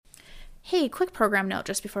Hey, quick program note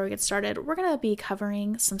just before we get started. We're going to be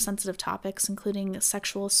covering some sensitive topics, including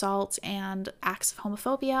sexual assault and acts of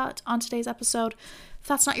homophobia on today's episode. If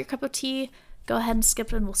that's not your cup of tea, go ahead and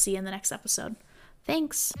skip it and we'll see you in the next episode.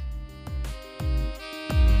 Thanks.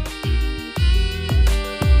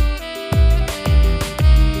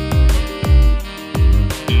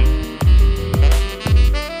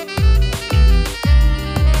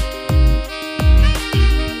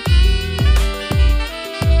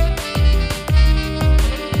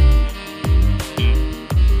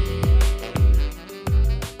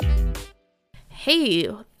 Hey,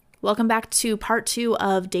 welcome back to part 2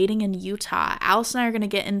 of Dating in Utah. Alice and I are going to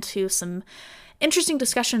get into some interesting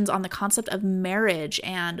discussions on the concept of marriage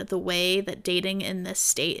and the way that dating in this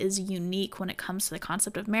state is unique when it comes to the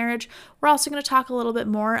concept of marriage. We're also going to talk a little bit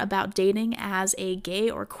more about dating as a gay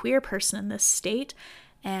or queer person in this state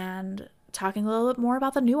and talking a little bit more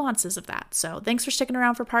about the nuances of that. So thanks for sticking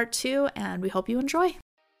around for part 2, and we hope you enjoy.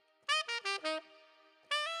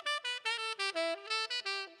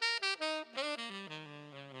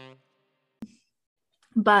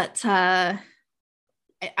 But I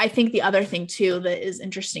think the other thing too that is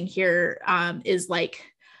interesting here is like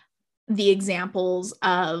the examples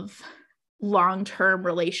of long-term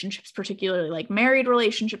relationships, particularly like married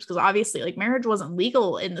relationships, because obviously like marriage wasn't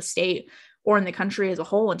legal in the state or in the country as a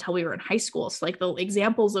whole until we were in high school. So like the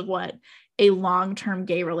examples of what a long-term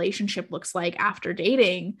gay relationship looks like after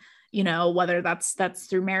dating, you know, whether that's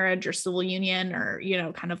through marriage or civil union or, you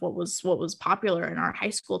know, kind of what was popular in our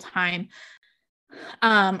high school time.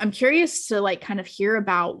 I'm curious to like kind of hear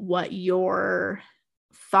about what your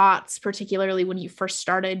thoughts, particularly when you first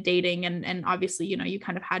started dating and obviously, you know, you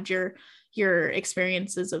kind of had your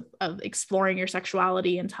experiences of exploring your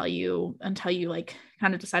sexuality until you like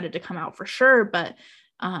kind of decided to come out for sure. But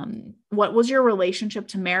what was your relationship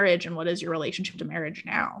to marriage and what is your relationship to marriage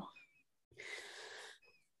now?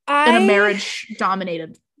 In a marriage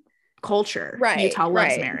dominated culture, right, Utah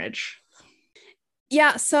loves marriage.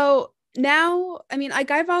 Yeah. So now, I mean,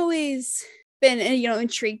 like I've always been, you know,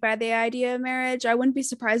 intrigued by the idea of marriage. I wouldn't be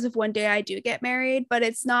surprised if one day I do get married, but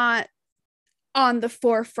it's not on the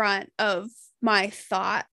forefront of my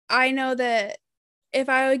thought. I know that if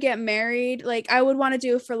I would get married, like I would want to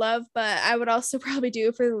do it for love, but I would also probably do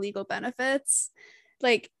it for the legal benefits.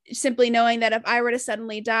 Like simply knowing that if I were to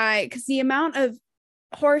suddenly die, because the amount of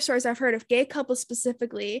horror stories I've heard of gay couples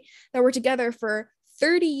specifically that were together for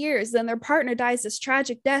 30 years, then their partner dies this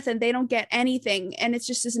tragic death and they don't get anything, and it's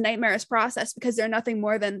just this nightmarish process because they're nothing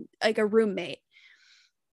more than like a roommate,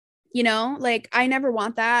 you know. Like I never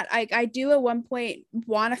want that. I do at one point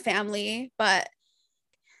want a family, but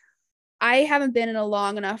I haven't been in a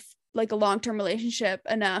long-term relationship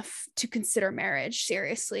enough to consider marriage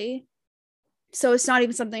seriously. So it's not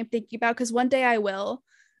even something I'm thinking about, because one day I will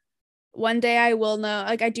know.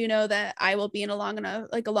 Like I do know that I will be in a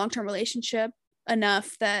long-term relationship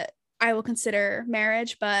enough that I will consider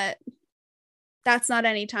marriage, but that's not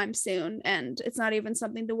anytime soon, and it's not even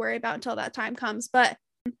something to worry about until that time comes. But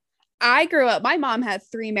I grew up, my mom had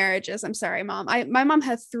 3 marriages. I'm sorry, mom. My mom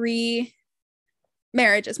had 3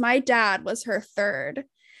 marriages. My dad was her 3rd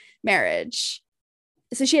marriage.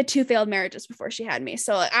 So she had 2 failed marriages before she had me.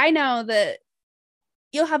 So I know that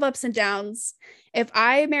you'll have ups and downs. If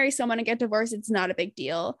I marry someone and get divorced, it's not a big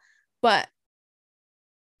deal. But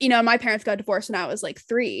you know, my parents got divorced when I was like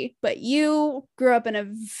 3, but you grew up in a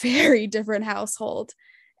very different household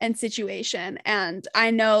and situation. And I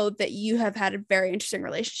know that you have had a very interesting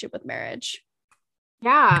relationship with marriage.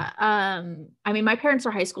 Yeah. I mean, my parents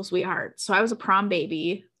are high school sweethearts. So I was a prom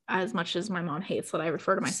baby, as much as my mom hates that I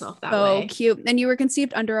refer to myself that way. So cute. And you were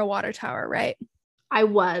conceived under a water tower, right? I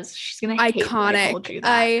was. She's going to hate that I told you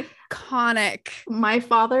that. Iconic. My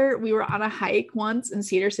father, we were on a hike once in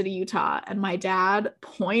Cedar City, Utah, and my dad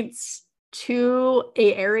points to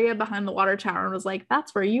a area behind the water tower and was like,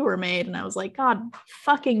 "That's where you were made." And I was like, "God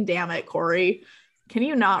fucking damn it, Corey. Can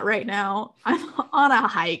you not right now? I'm on a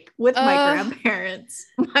hike with my grandparents."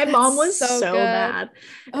 My mom was so mad.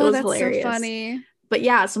 It was hilarious. So funny. But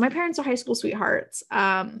yeah, so my parents are high school sweethearts.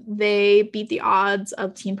 They beat the odds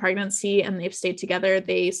of teen pregnancy and they've stayed together.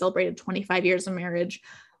 They celebrated 25 years of marriage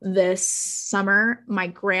this summer. My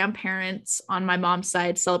grandparents on my mom's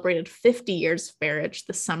side celebrated 50 years of marriage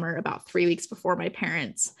this summer, about 3 weeks before my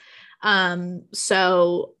parents.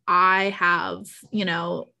 So I have, you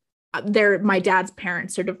know, my dad's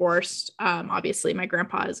parents are divorced. Obviously my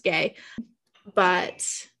grandpa is gay, but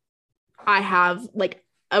I have like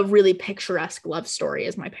a really picturesque love story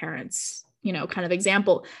as my parents, you know, kind of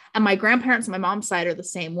example. And my grandparents on my mom's side are the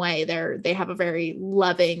same way. They have a very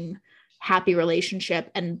loving, happy relationship.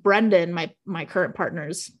 And Brendan, my current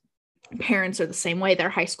partner's parents are the same way. They're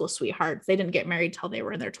high school sweethearts. They didn't get married till they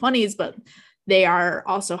were in their 20s, but they are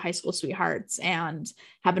also high school sweethearts and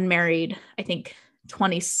have been married, I think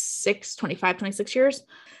 26 years.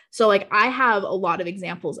 So like I have a lot of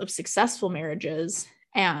examples of successful marriages,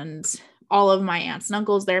 and all of my aunts and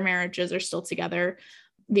uncles, their marriages are still together.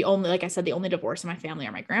 Like I said, the only divorce in my family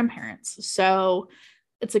are my grandparents. So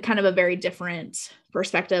it's a kind of a very different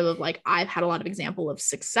perspective of like, I've had a lot of example of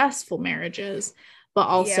successful marriages, but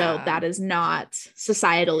also that is not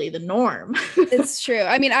societally the norm. It's true.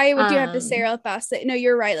 I mean, I do have to say real fast that no,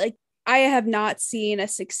 you're right. Like I have not seen a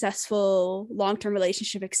successful long-term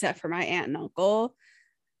relationship except for my aunt and uncle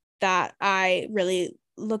that I really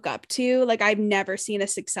look up to. Like I've never seen a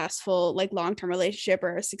successful like long-term relationship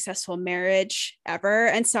or a successful marriage ever.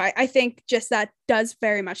 And so I think just that does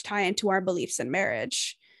very much tie into our beliefs in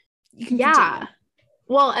marriage. Yeah.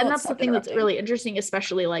 Well, and that's the thing that's really interesting,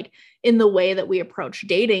 especially like in the way that we approach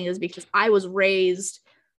dating, is because I was raised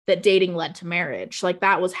that dating led to marriage. Like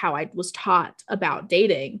that was how I was taught about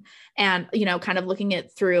dating. And, you know, kind of looking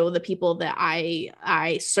at through the people that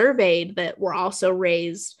I surveyed that were also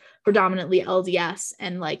raised predominantly LDS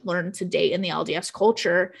and like learned to date in the LDS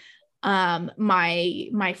culture.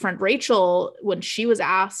 My friend Rachel, when she was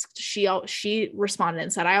asked, she responded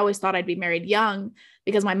and said, I always thought I'd be married young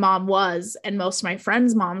because my mom was, and most of my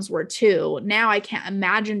friends' moms were too. Now I can't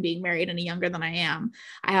imagine being married any younger than I am.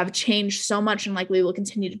 I have changed so much and likely will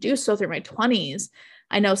continue to do so through my 20s.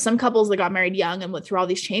 I know some couples that got married young and went through all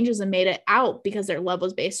these changes and made it out because their love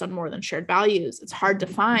was based on more than shared values. It's hard to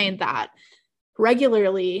find that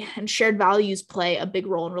regularly, and shared values play a big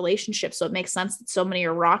role in relationships. So it makes sense that so many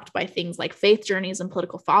are rocked by things like faith journeys and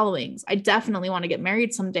political followings. I definitely want to get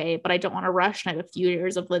married someday, but I don't want to rush. And I have a few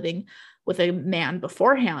years of living with a man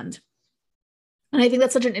beforehand. And I think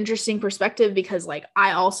that's such an interesting perspective because like,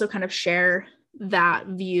 I also kind of share that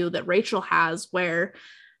view that Rachel has, where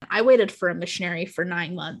I waited for a missionary for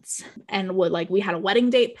 9 months and we had a wedding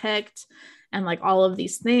date picked and like all of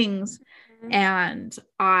these things. And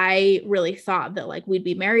I really thought that like we'd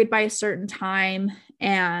be married by a certain time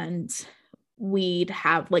and we'd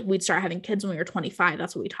start having kids when we were 25.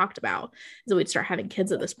 That's what we talked about, is that we'd start having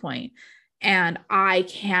kids at this point. And I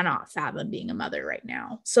cannot fathom being a mother right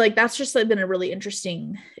now. So like, that's just like been a really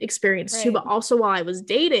interesting experience too. But also while I was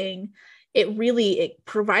dating, it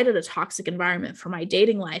provided a toxic environment for my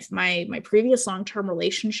dating life. My previous long-term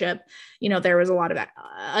relationship, you know, there was a lot of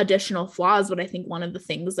additional flaws, but I think one of the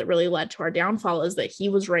things that really led to our downfall is that he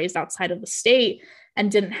was raised outside of the state and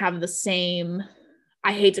didn't have the same,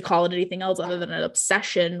 I hate to call it anything else other than an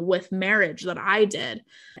obsession with marriage that I did.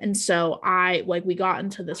 And so we got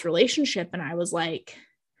into this relationship and I was like,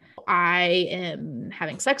 I am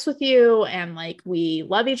having sex with you and like we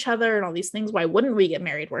love each other and all these things. Why wouldn't we get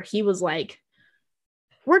married? Where he was like,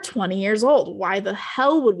 we're 20 years old. Why the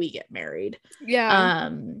hell would we get married?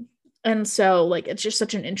 Yeah. And so like, it's just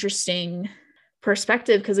such an interesting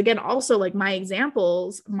perspective. Cause again, also like my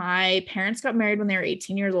examples, my parents got married when they were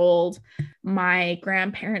 18 years old. My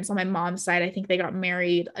grandparents on my mom's side, I think they got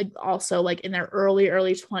married also like in their early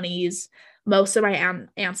 20s. Most of my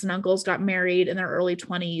aunts and uncles got married in their early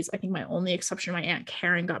 20s. I think my only exception, my Aunt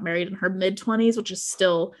Karen got married in her mid 20s, which is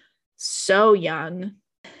still so young.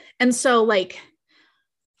 And so like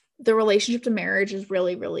the relationship to marriage is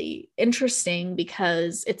really, really interesting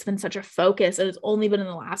because it's been such a focus. And it's only been in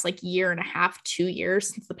the last like year and a half, 2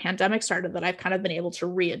 years since the pandemic started that I've kind of been able to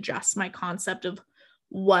readjust my concept of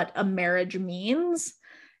what a marriage means.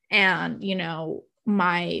 And, you know,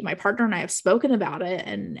 my partner and I have spoken about it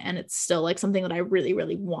and it's still like something that I really,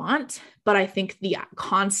 really want. But I think the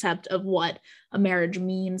concept of what a marriage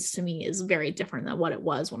means to me is very different than what it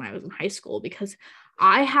was when I was in high school, because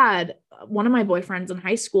I had one of my boyfriends in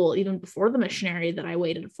high school, even before the missionary that I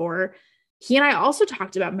waited for, he and I also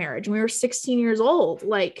talked about marriage and we were 16 years old.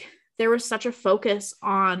 Like there was such a focus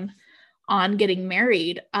on getting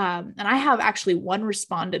married. And I have actually one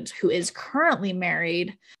respondent who is currently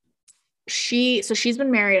married. She's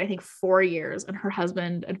been married, I think 4 years, and her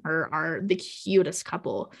husband and her are the cutest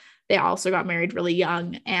couple. They also got married really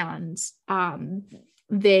young, and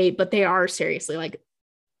they are seriously like,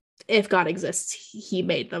 if God exists, he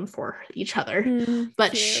made them for each other.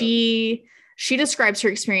 But cute. She describes her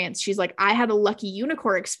experience. She's like, I had a lucky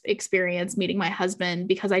unicorn experience meeting my husband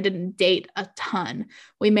because I didn't date a ton.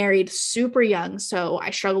 We married super young. So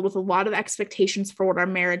I struggled with a lot of expectations for what our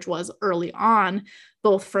marriage was early on.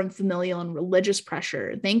 both from familial and religious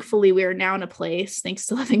pressure. Thankfully, we are now in a place, thanks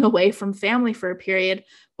to living away from family for a period,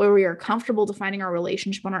 where we are comfortable defining our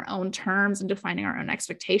relationship on our own terms and defining our own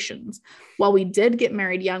expectations. While we did get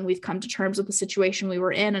married young, we've come to terms with the situation we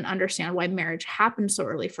were in and understand why marriage happened so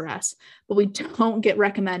early for us, but we don't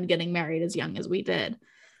recommend getting married as young as we did.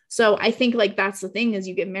 So I think like that's the thing, is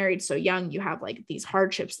you get married so young, you have like these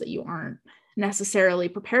hardships that you aren't necessarily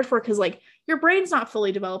prepared for, because like your brain's not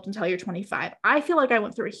fully developed until you're 25. I feel like I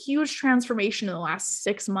went through a huge transformation in the last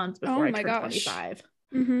 6 months before I turned 25.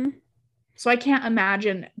 Mm-hmm. So I can't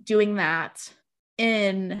imagine doing that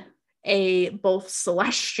in a both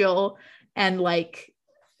celestial and like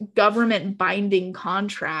government binding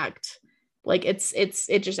contract. Like it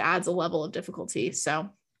just adds a level of difficulty. So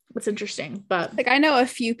it's interesting. But like I know a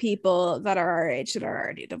few people that are our age that are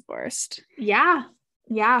already divorced. Yeah.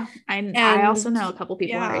 I also know a couple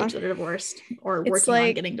people our age that are divorced or working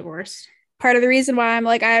on getting divorced. Part of the reason why I'm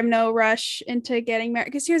like, I have no rush into getting married,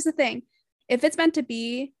 because here's the thing. If it's meant to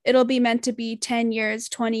be, it'll be meant to be 10 years,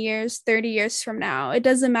 20 years, 30 years from now. It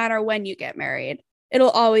doesn't matter when you get married. It'll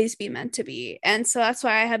always be meant to be. And so that's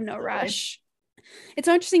why I have no rush. It's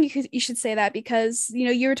so interesting you should say that, because, you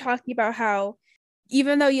know, you were talking about how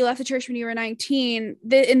even though you left the church when you were 19,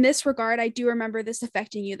 in this regard, I do remember this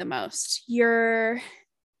affecting you the most. Your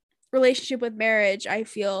relationship with marriage, I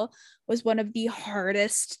feel, was one of the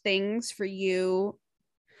hardest things for you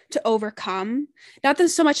to overcome. Not that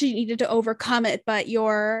so much you needed to overcome it, but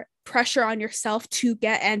your pressure on yourself to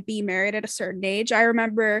get and be married at a certain age. I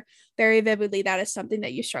remember very vividly that is something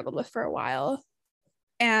that you struggled with for a while.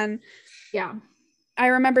 And yeah, I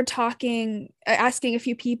remember asking a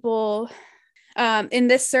few people in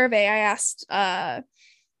this survey. I asked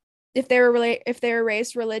if they were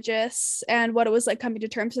raised religious and what it was like coming to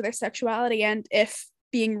terms with their sexuality, and if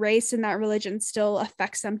being raised in that religion still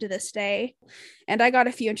affects them to this day. And I got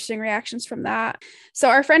a few interesting reactions from that. So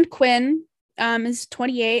our friend Quinn is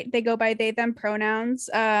 28. They go by they, them pronouns.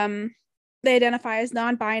 They identify as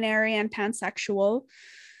non-binary and pansexual.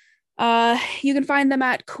 You can find them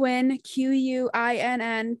at Quinn,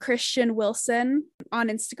 Quinn, Christian Wilson on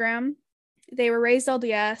Instagram. They were raised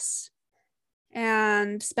LDS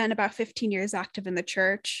and spent about 15 years active in the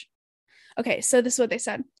church. Okay, so this is what they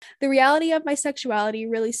said. The reality of my sexuality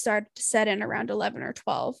really started to set in around 11 or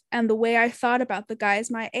 12, and the way I thought about the guys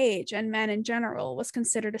my age and men in general was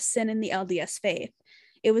considered a sin in the LDS faith.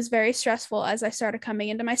 It was very stressful as I started coming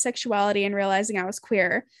into my sexuality and realizing I was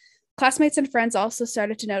queer. Classmates and friends also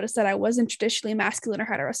started to notice that I wasn't traditionally masculine or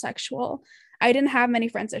heterosexual. I didn't have many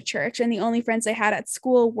friends at church, and the only friends I had at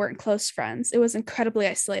school weren't close friends. It was incredibly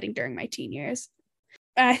isolating during my teen years.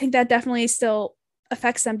 And I think that definitely still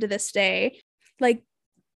affects them to this day. Like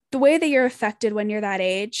the way that you're affected when you're that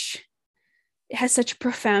age, it has such a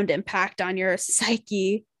profound impact on your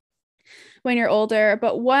psyche when you're older.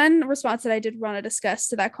 But one response that I did want to discuss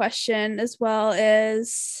to that question as well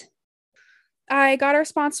is I got a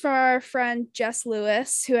response from our friend Jess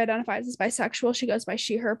Lewis, who identifies as bisexual. She goes by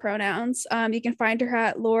she, her pronouns. You can find her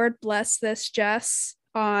at Lord Bless This Jess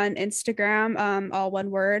on Instagram, all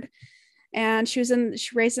one word. And she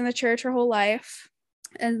raised in the church her whole life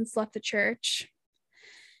and left the church.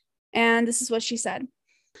 And this is what she said.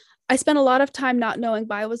 I spent a lot of time not knowing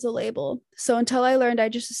bi was a label. So until I learned, I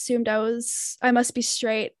just assumed I must be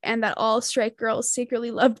straight, and that all straight girls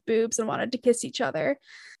secretly loved boobs and wanted to kiss each other.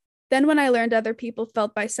 Then when I learned other people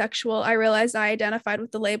felt bisexual, I realized I identified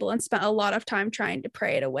with the label and spent a lot of time trying to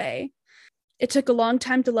pray it away. It took a long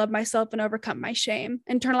time to love myself and overcome my shame.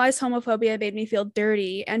 Internalized homophobia made me feel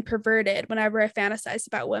dirty and perverted whenever I fantasized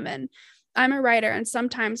about women. I'm a writer, and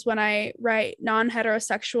sometimes when I write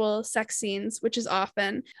non-heterosexual sex scenes, which is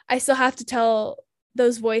often, I still have to tell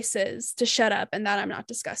those voices to shut up and that I'm not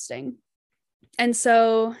disgusting. And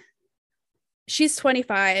so she's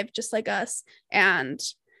 25, just like us, and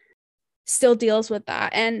still deals with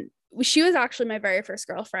that. And she was actually my very first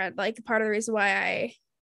girlfriend. Like part of the reason why I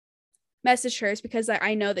messaged her is because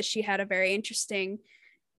I know that she had a very interesting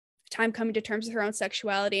time coming to terms with her own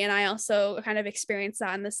sexuality. And I also kind of experienced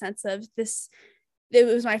that in the sense of this, it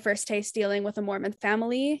was my first taste dealing with a Mormon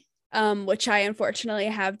family, which I unfortunately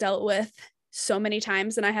have dealt with so many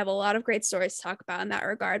times. And I have a lot of great stories to talk about in that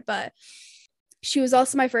regard. But she was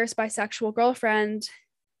also my first bisexual girlfriend.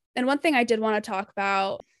 And one thing I did want to talk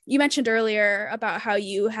about, you mentioned earlier about how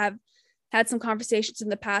you have had some conversations in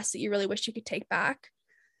the past that you really wish you could take back.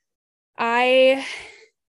 I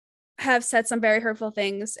have said some very hurtful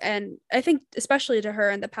things, and I think especially to her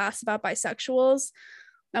in the past about bisexuals.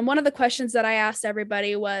 And one of the questions that I asked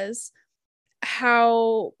everybody was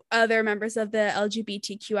how other members of the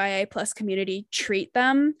LGBTQIA plus community treat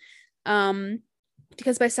them.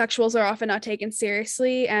 because bisexuals are often not taken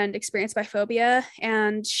seriously and experience biphobia.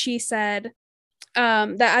 And she said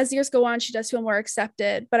that as years go on, she does feel more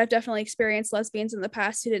accepted, but I've definitely experienced lesbians in the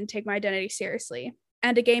past who didn't take my identity seriously.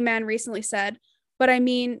 And a gay man recently said, but I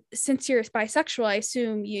mean, since you're bisexual, I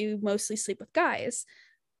assume you mostly sleep with guys.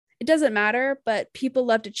 It doesn't matter, but people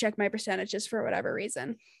love to check my percentages for whatever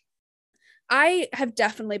reason. I have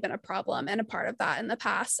definitely been a problem and a part of that in the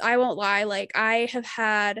past. I won't lie. Like, I have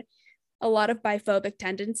had a lot of biphobic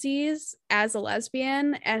tendencies as a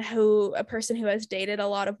lesbian, and a person who has dated a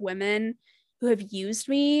lot of women who have used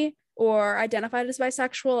me or identified as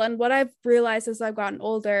bisexual. And what I've realized as I've gotten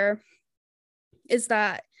older is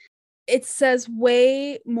that it says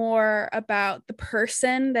way more about the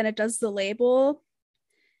person than it does the label.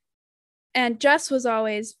 And Jess was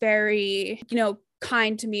always very,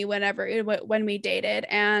 kind to me when we dated.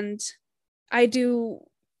 And I do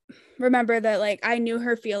remember that, like, I knew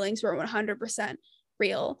her feelings were 100%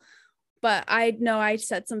 real, but I know I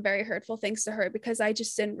said some very hurtful things to her because I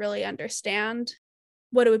just didn't really understand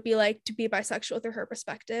what it would be like to be bisexual through her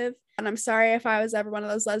perspective. And I'm sorry if I was ever one of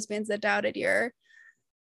those lesbians that doubted your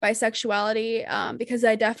bisexuality, because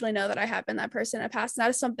I definitely know that I have been that person in the past. And that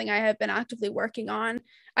is something I have been actively working on.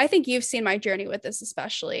 I think you've seen my journey with this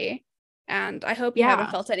especially, and I hope you haven't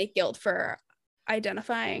felt any guilt for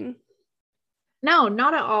identifying. No,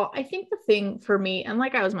 not at all. I think the thing for me, and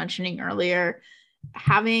like I was mentioning earlier,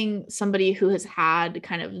 having somebody who has had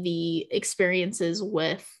kind of the experiences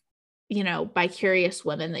with, bi-curious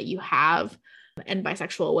women that you have and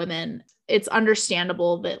bisexual women, it's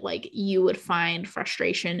understandable that like you would find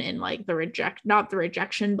frustration in like not the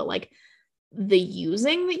rejection, but like the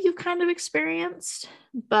using that you've kind of experienced.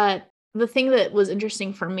 But the thing that was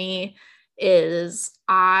interesting for me is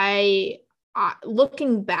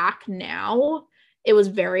looking back now, it was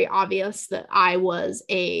very obvious that I was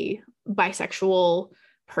a bisexual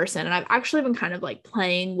person. And I've actually been kind of like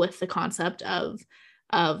playing with the concept of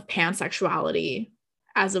pansexuality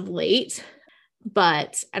as of late.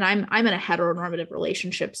 And I'm in a heteronormative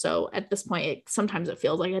relationship. So at this point, sometimes it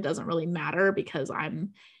feels like it doesn't really matter because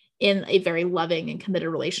I'm in a very loving and committed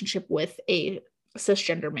relationship with a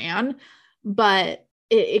cisgender man. But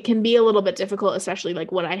it can be a little bit difficult, especially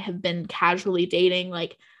like when I have been casually dating.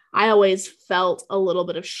 Like, I always felt a little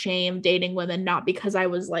bit of shame dating women, not because I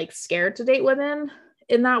was like scared to date women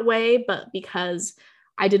in that way, but because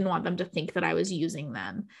I didn't want them to think that I was using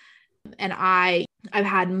them. And I've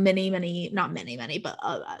had not many, but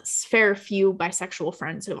a fair few bisexual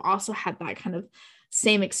friends who have also had that kind of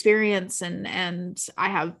same experience. And I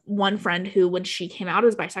have one friend who, when she came out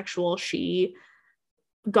as bisexual, she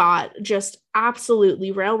got just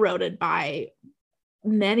absolutely railroaded by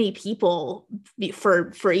many people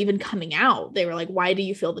for even coming out. They were like, why do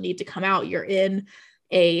you feel the need to come out? You're in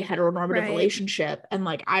a heteronormative relationship. And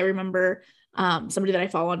like, I remember somebody that I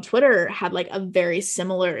follow on Twitter had like a very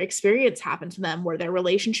similar experience happen to them where their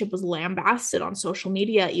relationship was lambasted on social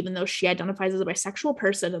media, even though she identifies as a bisexual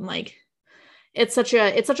person. And like, it's such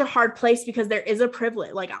a hard place because there is a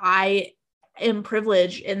privilege. Like, I am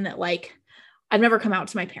privileged in that, like, I've never come out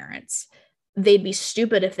to my parents. They'd be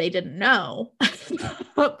stupid if they didn't know.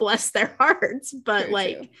 Bless their hearts. But true,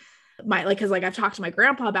 like, because like I've talked to my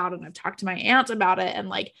grandpa about it and I've talked to my aunt about it. And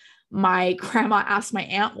like, my grandma asked my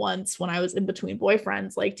aunt once when I was in between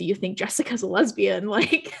boyfriends, like, do you think Jessica's a lesbian?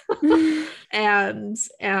 Like, and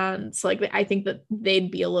so like, I think that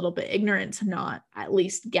they'd be a little bit ignorant to not at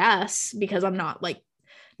least guess, because I'm not like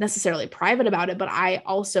necessarily private about it. But I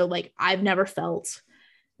also like, I've never felt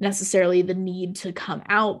necessarily the need to come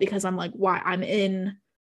out because I'm like, why? I'm in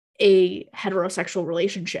a heterosexual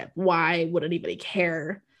relationship. Why would anybody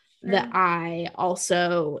care that I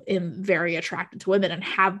also am very attracted to women and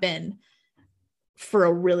have been for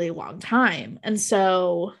a really long time? And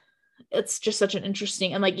so it's just such an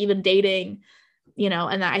interesting, and like even dating,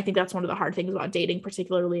 and I think that's one of the hard things about dating,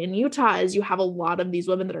 particularly in Utah, is you have a lot of these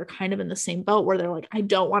women that are kind of in the same boat where they're like, I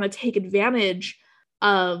don't want to take advantage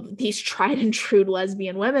of these tried and true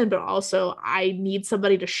lesbian women, but also I need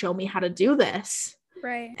somebody to show me how to do this.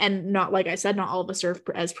 Right. And not, like I said, not all of us are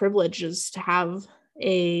as privileged as to have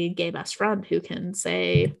a gay best friend who can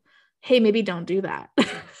say, hey, maybe don't do that.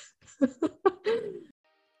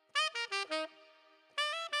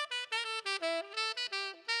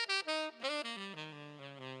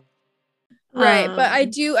 Right. But I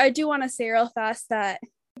do want to say real fast that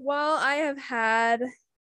while I have had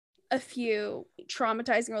a few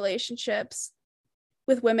traumatizing relationships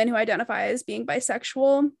with women who identify as being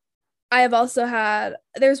bisexual, I have also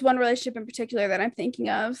there's one relationship in particular that I'm thinking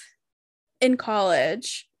of in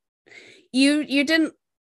college. You didn't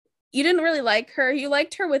you didn't really like her. You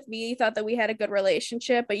liked her with me. You thought that we had a good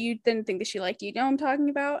relationship, but you didn't think that she liked you. You know what I'm talking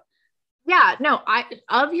about? Yeah, no,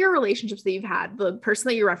 of your relationships that you've had, the person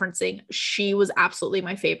that you're referencing, she was absolutely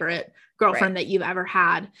my favorite girlfriend that you've ever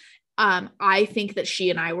had. I think that she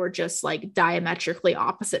and I were just like diametrically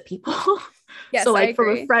opposite people. Yes, So I like from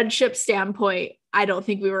a agree. friendship standpoint, I don't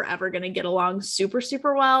think we were ever going to get along super,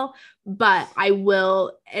 super well. But I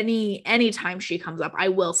will, anytime she comes up, I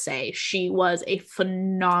will say she was a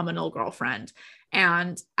phenomenal girlfriend.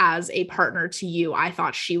 And as a partner to you, I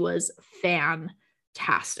thought she was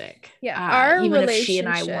fantastic. Yeah, our Even if she and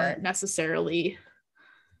I relationship, weren't necessarily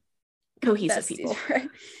cohesive besties, people. right?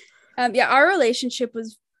 Yeah, our relationship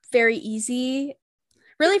was very easy,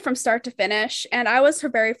 really from start to finish. And I was her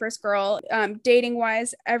very first girl, dating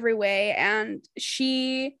wise, every way. And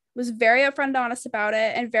she was very upfront and honest about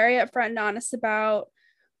it, and very upfront and honest about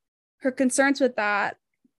her concerns with that.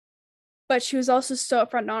 But she was also so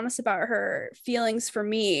upfront and honest about her feelings for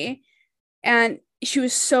me. And she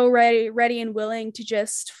was so ready and willing to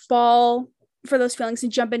just fall for those feelings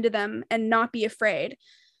and jump into them and not be afraid.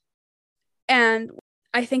 And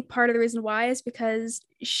I think part of the reason why is because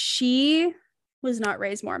she was not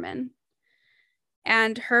raised Mormon.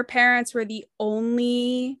 And her parents were the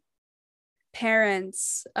only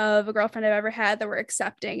parents of a girlfriend I've ever had that were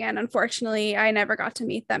accepting. And unfortunately, I never got to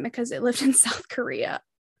meet them because they lived in South Korea.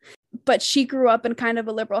 But she grew up in kind of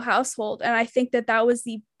a liberal household. And I think that that was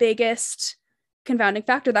the biggest confounding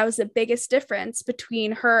factor. That was the biggest difference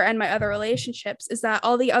between her and my other relationships, is that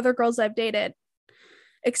all the other girls I've dated,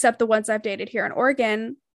 except the ones I've dated here in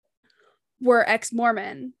Oregon, were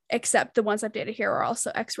ex-Mormon, except the ones I've dated here are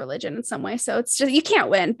also ex-religion in some way. So it's just, you can't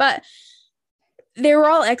win. But they were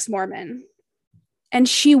all ex-Mormon, and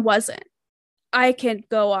she wasn't. I can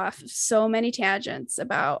go off so many tangents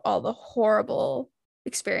about all the horrible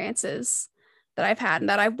experiences that I've had and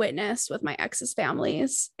that I've witnessed with my ex's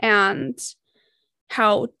families, and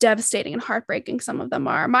how devastating and heartbreaking some of them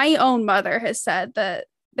are. My own mother has said that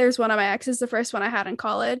there's one of my exes, the first one I had in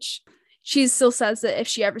college. She still says that if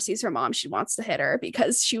she ever sees her mom, she wants to hit her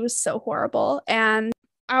because she was so horrible. And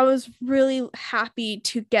I was really happy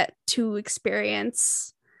to get to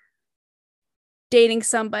experience dating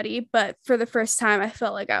somebody, but for the first time, I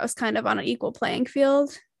felt like I was kind of on an equal playing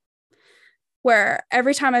field, where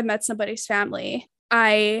every time I've met somebody's family,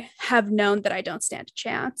 I have known that I don't stand a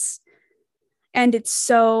chance. And it's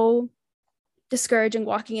so discouraging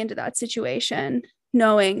walking into that situation,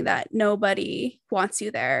 knowing that nobody wants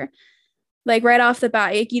you there. Like right off the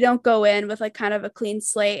bat, like, you don't go in with like kind of a clean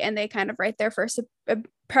slate and they kind of write their first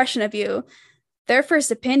impression of you. Their first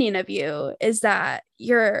opinion of you is that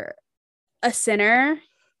you're a sinner.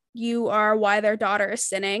 You are why their daughter is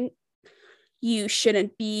sinning. You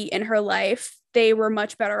shouldn't be in her life. They were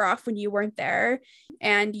much better off when you weren't there.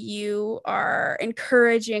 And you are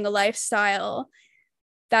encouraging a lifestyle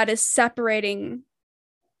that is separating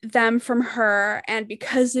them from her. And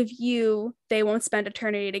because of you, they won't spend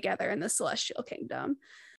eternity together in the celestial kingdom.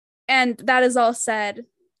 And that is all said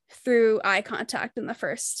through eye contact in the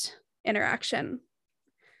first interaction.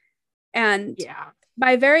 And Yeah.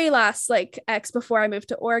 my very last like ex before I moved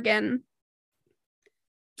to Oregon,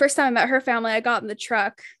 first time I met her family, I got in the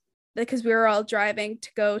truck because we were all driving to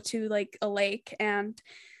go to like a lake, and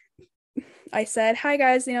I said, "Hi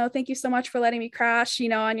guys, thank you so much for letting me crash,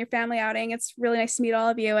 on your family outing. It's really nice to meet all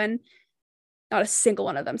of you." And not a single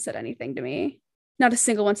one of them said anything to me. Not a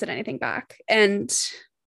single one said anything back. And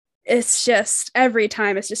it's just every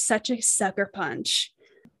time it's just such a sucker punch.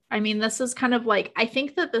 I mean, this is kind of like, I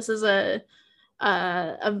think that this is a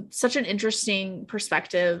such an interesting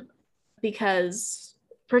perspective, because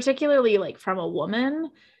particularly like from a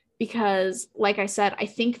woman, because like I said, I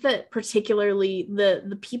think that particularly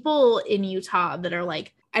the people in Utah that are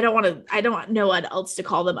like, I don't know what else to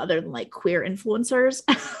call them other than like queer influencers.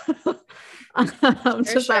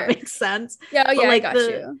 Does that make sense? Yeah, but yeah, like I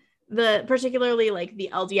got you. The particularly like the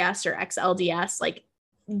LDS or ex-LDS like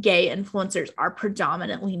gay influencers are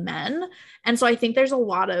predominantly men. And so I think there's a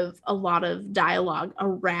lot of dialogue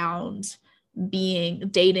around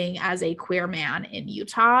dating as a queer man in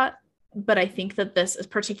Utah. But I think that this is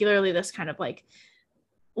particularly this kind of like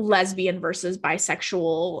lesbian versus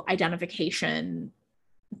bisexual identification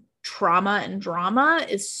trauma and drama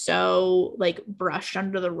is so like brushed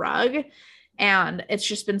under the rug. And it's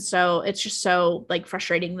just so like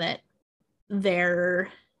frustrating that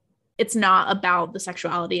it's not about the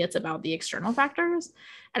sexuality, it's about the external factors.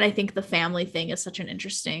 And I think the family thing is such an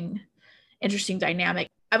interesting dynamic.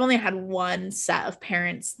 I've only had one set of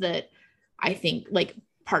parents that I think, like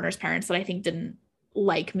partners' parents, that I think didn't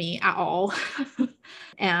like me at all.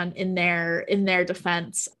 And in their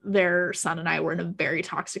defense, their son and I were in a very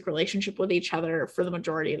toxic relationship with each other for the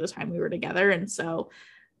majority of the time we were together. And so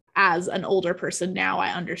as an older person now, I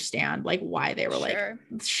understand like why they were Sure.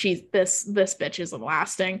 like, this bitch isn't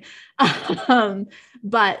lasting.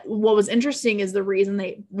 But what was interesting is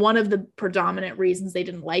one of the predominant reasons they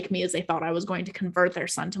didn't like me is they thought I was going to convert their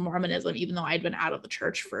son to Mormonism, even though I'd been out of the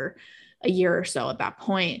church for a year or so at that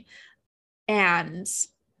point. And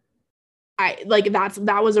I like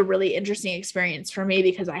that was a really interesting experience for me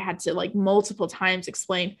because I had to like multiple times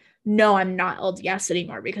explain, no, I'm not LDS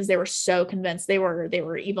anymore, because they were so convinced they were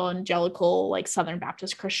evangelical, like Southern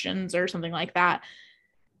Baptist Christians or something like that.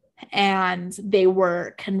 And they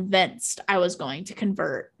were convinced I was going to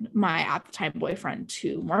convert my at the time boyfriend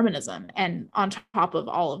to Mormonism, and on top of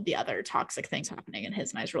all of the other toxic things happening in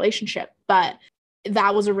his and I's relationship. But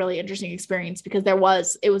that was a really interesting experience because it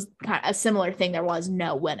was kind of a similar thing. There was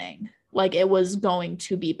no winning. Like it was going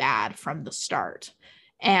to be bad from the start.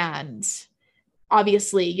 And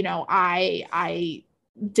obviously, you know, I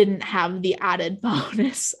didn't have the added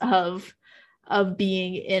bonus of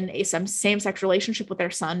being in a same-sex relationship with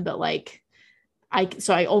their son, but like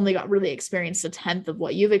I only got really experienced 1/10 of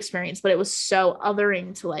what you've experienced, but it was so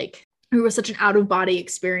othering to like, it was such an out-of-body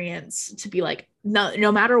experience to be like,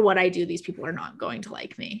 no matter what I do, these people are not going to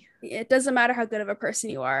like me. It doesn't matter how good of a person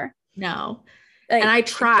you are. No. Like, and I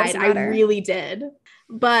tried, I really did.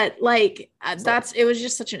 But like, it was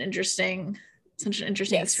just such an interesting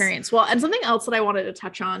yes. experience. Well, and something else that I wanted to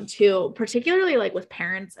touch on too, particularly like with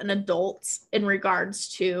parents and adults in regards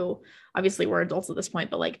to, obviously we're adults at this point,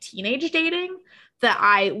 but like teenage dating, that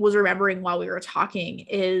I was remembering while we were talking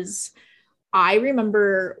is, I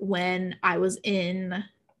remember when I was in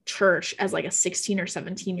church as like a 16 or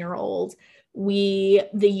 17-year-old, the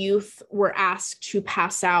youth were asked to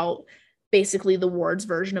pass out basically the ward's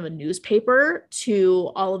version of a newspaper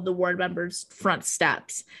to all of the ward members' front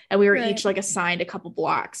steps. And we were each like assigned a couple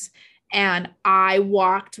blocks. And I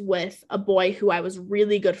walked with a boy who I was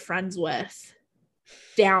really good friends with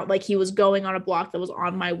down, like he was going on a block that was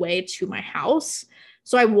on my way to my house.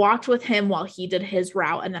 So I walked with him while he did his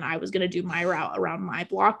route. And then I was going to do my route around my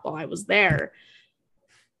block while I was there.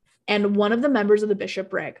 And one of the members of the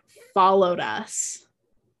bishopric followed us,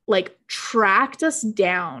 like tracked us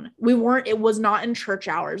down. It was not in church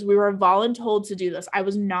hours. We were voluntold to do this. I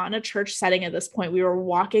was not in a church setting at this point. We were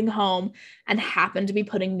walking home and happened to be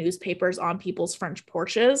putting newspapers on people's front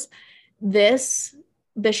porches. This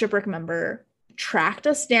bishopric member tracked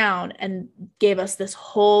us down and gave us this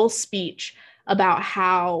whole speech about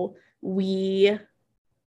how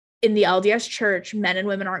in the LDS church, men and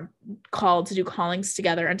women aren't called to do callings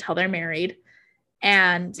together until they're married,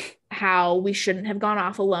 and how we shouldn't have gone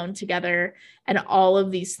off alone together and all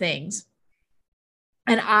of these things.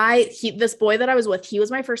 And this boy that I was with, he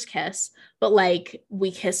was my first kiss, but like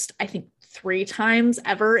we kissed, I think 3 times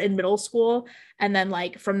ever in middle school. And then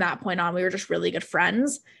like from that point on, we were just really good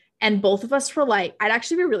friends. And both of us were like, I'd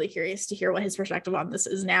actually be really curious to hear what his perspective on this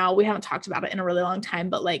is now. We haven't talked about it in a really long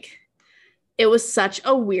time, but like, it was such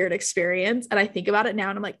a weird experience. And I think about it now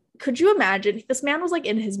and I'm like, could you imagine? This man was like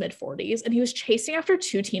in his mid-40s and he was chasing after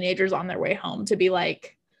 2 teenagers on their way home to be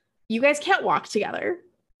like, you guys can't walk together.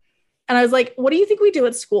 And I was like, what do you think we do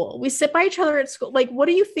at school? We sit by each other at school. Like, what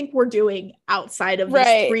do you think we're doing outside of this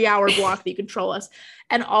 3-hour block that you control us?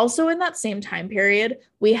 And also in that same time period,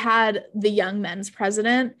 we had the young men's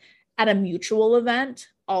president at a mutual event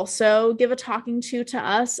also give a talking to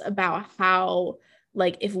us about how,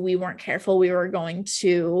 like, if we weren't careful, we were going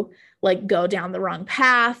to like go down the wrong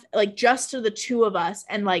path, like just to the 2 of us,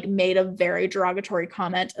 and like made a very derogatory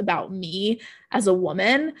comment about me as a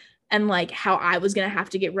woman and like how I was going to have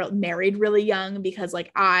to get married really young because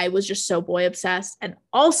like I was just so boy obsessed. And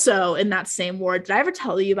also in that same ward, did I ever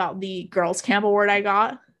tell you about the girls camp award I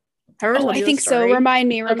got? I think so. Remind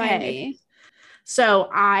me. So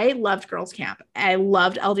I loved girls camp. I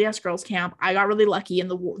loved LDS girls camp. I got really lucky in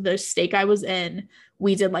the stake I was in.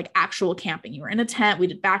 We did like actual camping. You were in a tent. We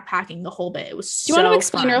did backpacking, the whole bit. It was so fun. Do you want to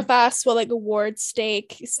explain real fast what like award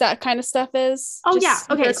stake, that kind of stuff is? Oh, yeah.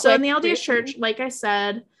 Okay. So in the LDS church, like I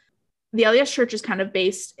said, the LDS church is kind of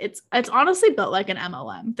based, it's honestly built like an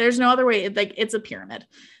MLM. There's no other way. Like it's a pyramid.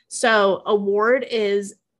 So a ward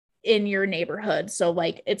is in your neighborhood. So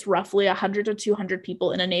like it's roughly 100 to 200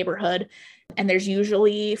 people in a neighborhood. And there's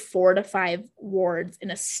usually 4 to 5 wards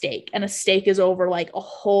in a stake. And a stake is over like a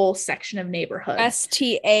whole section of neighborhoods.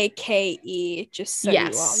 STAKE, just so you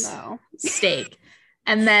all know. Stake.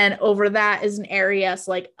 And then over that is an area.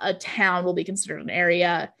 So like a town will be considered an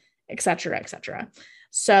area, et cetera, et cetera.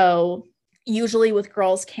 So usually with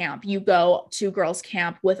girls camp, you go to girls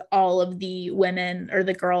camp with all of the women or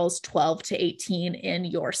the girls 12 to 18 in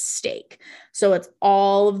your stake. So it's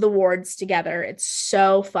all of the wards together. It's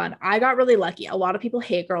so fun. I got really lucky. A lot of people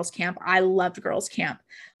hate girls camp. I loved girls camp.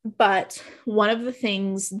 But one of the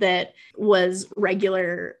things that was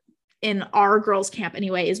regular in our girls camp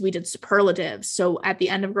anyway is we did superlatives. So at the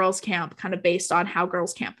end of girls camp, kind of based on how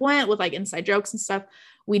girls camp went with like inside jokes and stuff,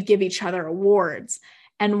 we'd give each other awards.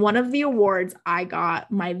 And one of the awards I got,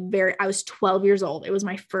 I was 12 years old. It was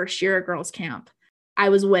my first year at girls camp. I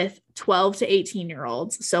was with 12 to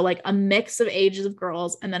 18-year-olds. So like a mix of ages of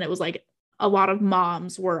girls. And then it was like a lot of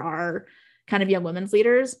moms were our kind of young women's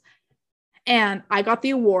leaders. And I got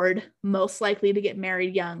the award, most likely to get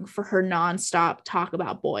married young, for her nonstop talk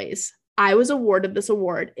about boys. I was awarded this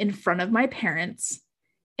award in front of my parents,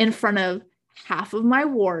 in front of half of my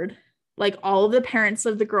ward, like all of the parents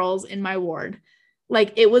of the girls in my ward.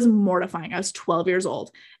 Like, it was mortifying. I was 12 years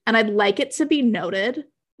old. And I'd like it to be noted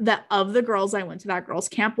that of the girls I went to that girls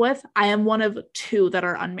camp with, I am one of 2 that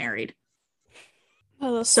are unmarried.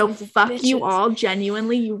 Oh, so fuck you all.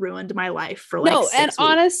 Genuinely, you ruined my life for like 6 and weeks.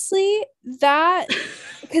 Honestly, that,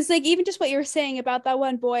 because like even just what you were saying about that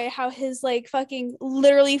one boy, how his like fucking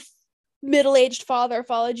literally middle-aged father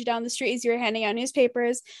followed you down the street as you were handing out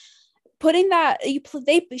newspapers, putting that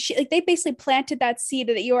they basically planted that seed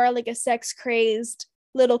that you are like a sex crazed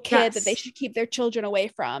little kid that they should keep their children away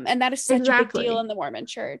from, and that is such a big deal in the Mormon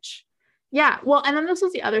church. Yeah, well, and then this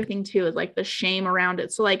was the other thing too, is like the shame around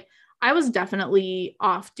it. So like I was definitely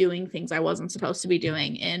off doing things I wasn't supposed to be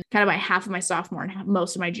doing in kind of by half of my sophomore and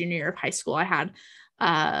most of my junior year of high school. I had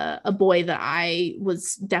a boy that I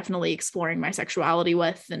was definitely exploring my sexuality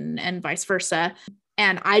with, and vice versa.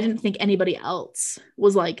 And I didn't think anybody else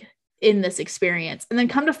was like in this experience. And then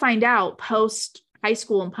come to find out, post high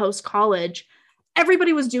school and post college,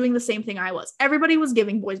 everybody was doing the same thing I was. Everybody was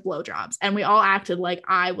giving boys blowjobs, and we all acted like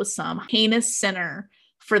I was some heinous sinner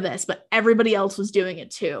for this, but everybody else was doing it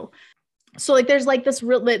too. So like there's like this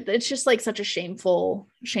real, it's just like such a shameful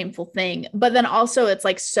thing. But then also it's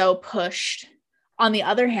like so pushed. On the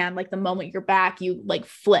other hand, like the moment you're back, you like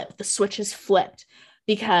flip, the switch is flipped,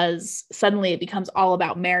 because suddenly it becomes all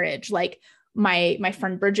about marriage. Like my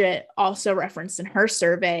friend Bridget also referenced in her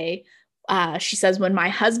survey, she says, when my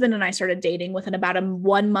husband and I started dating, within about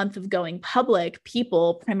 1 month of going public,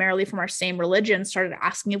 people primarily from our same religion started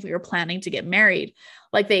asking if we were planning to get married.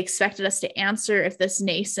 Like they expected us to answer if this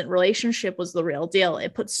nascent relationship was the real deal.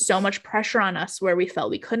 It put so much pressure on us where we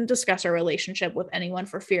felt we couldn't discuss our relationship with anyone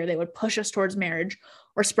for fear they would push us towards marriage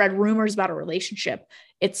or spread rumors about a relationship.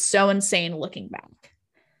 It's so insane looking back.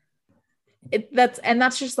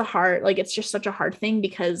 That's just the hard, like, it's just such a hard thing,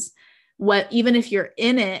 because even if you're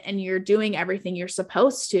in it and you're doing everything you're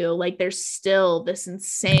supposed to, like there's still this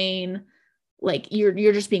insane, like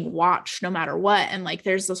you're just being watched no matter what. And like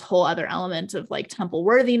there's this whole other element of like temple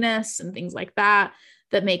worthiness and things like that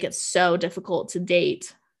make it so difficult to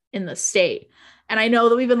date in the state. And I know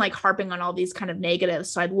that we've been like harping on all these kind of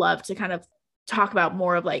negatives, so I'd love to kind of talk about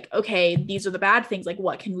more of like, okay, these are the bad things, like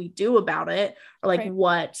what can we do about it, or like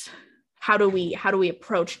how do we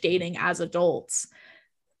approach dating as adults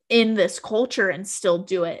in this culture and still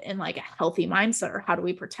do it in like a healthy mindset, or how do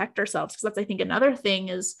we protect ourselves? Because that's, I think, another thing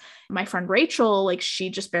is my friend Rachel, like she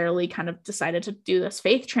just barely kind of decided to do this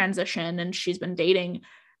faith transition, and she's been dating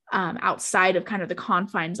outside of kind of the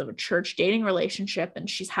confines of a church dating relationship. And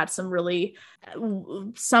she's had some really,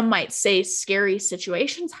 some might say, scary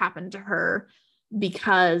situations happen to her,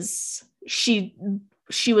 because she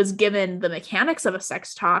was given the mechanics of a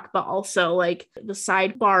sex talk, but also like the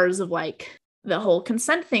sidebars of like the whole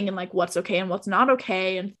consent thing and like what's okay and what's not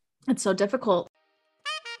okay. And it's so difficult.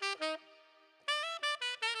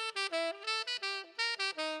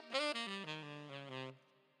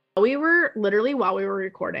 We were literally, while we were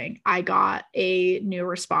recording, I got a new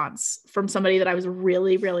response from somebody that I was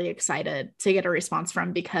really, really excited to get a response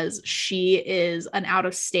from, because she is an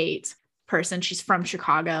out-of-state person. She's from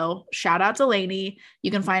Chicago. Shout out Delaney.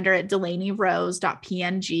 You can find her at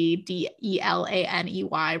DelaneyRose.png, DELANEY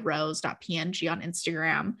Rose.png on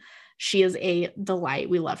Instagram. She is a delight.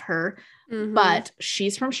 We love her. Mm-hmm. But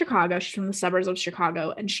she's from Chicago. She's from the suburbs of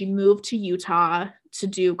Chicago, and she moved to Utah to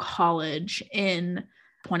do college in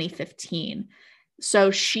 2015.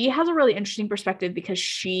 So she has a really interesting perspective, because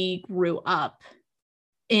she grew up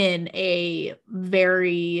in a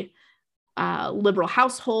very liberal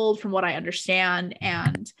household, from what I understand,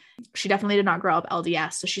 and she definitely did not grow up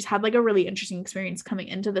LDS. So she's had like a really interesting experience coming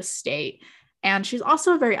into the state. And she's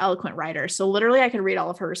also a very eloquent writer. So literally I could read all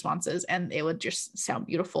of her responses and it would just sound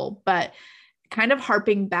beautiful. But kind of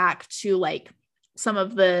harping back to like some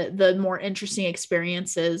of the more interesting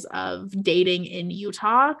experiences of dating in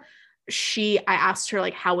Utah, I asked her,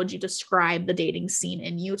 like, how would you describe the dating scene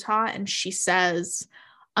in Utah? And she says,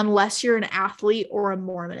 unless you're an athlete or a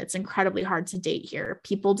Mormon, it's incredibly hard to date here.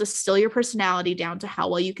 People distill your personality down to how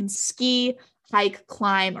well you can ski, hike,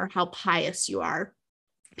 climb, or how pious you are.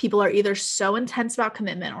 People are either so intense about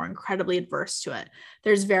commitment or incredibly adverse to it.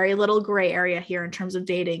 There's very little gray area here in terms of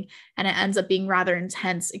dating, and it ends up being rather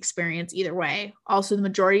intense experience either way. Also, the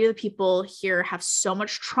majority of the people here have so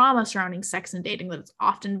much trauma surrounding sex and dating that it's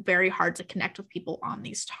often very hard to connect with people on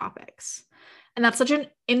these topics. And that's such an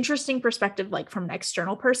interesting perspective, like from an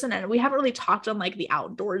external person. And we haven't really talked on like the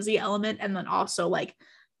outdoorsy element and then also like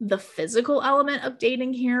the physical element of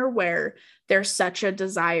dating here, where there's such a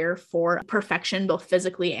desire for perfection, both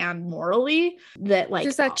physically and morally, that like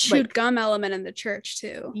there's that chewed gum element in the church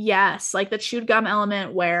too. Yes, like the chewed gum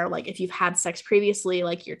element where like if you've had sex previously,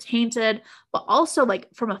 like you're tainted, but also like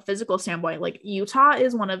from a physical standpoint, like Utah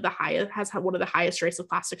is one of the highest rates of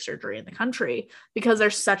plastic surgery in the country, because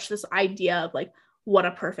there's such this idea of like what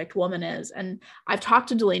a perfect woman is. And I've talked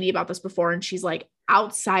to Delaney about this before, and she's like,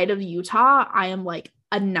 outside of Utah, I am like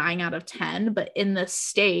a 9 out of 10, but in the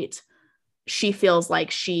state, she feels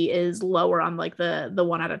like she is lower on like the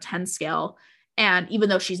 1 out of 10 scale. And even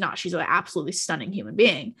though she's not, she's an absolutely stunning human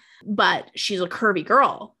being, but she's a curvy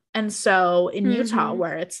girl. And so in Utah,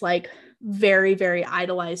 where it's like very, very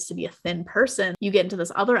idolized to be a thin person, you get into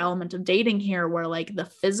this other element of dating here where like the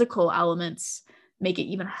physical elements make it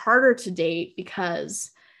even harder to date,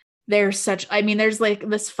 because there's like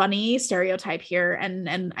this funny stereotype here.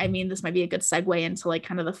 And I mean, this might be a good segue into like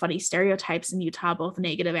kind of the funny stereotypes in Utah, both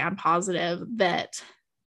negative and positive, that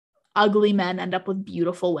ugly men end up with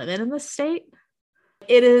beautiful women in this state.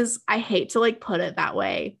 It is, I hate to like put it that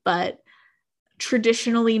way, but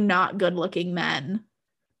traditionally not good looking men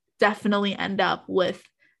definitely end up with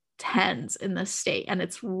 10s in this state. And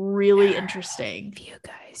it's really interesting. Few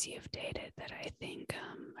guys you've dated that I think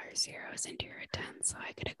are 0s and you're a 10, so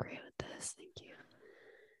I could agree with this. Thank you.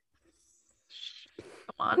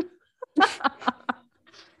 Come on.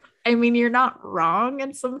 I mean, you're not wrong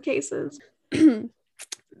in some cases.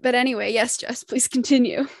 But anyway, yes, Jess, please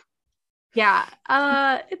continue. Yeah,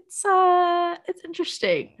 it's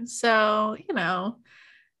interesting. So, you know,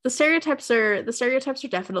 the stereotypes are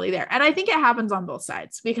definitely there. And I think it happens on both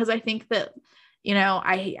sides, because I think that, you know,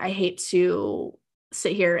 I hate to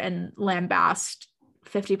sit here and lambast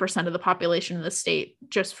 50% of the population in the state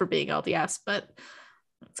just for being LDS, but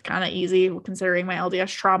it's kind of easy considering my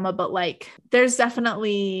LDS trauma. But like, there's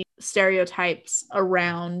definitely stereotypes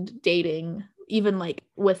around dating, even like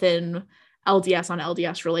within LDS on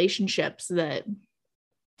LDS relationships, that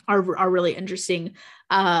are really interesting.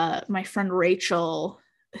 My friend Rachel,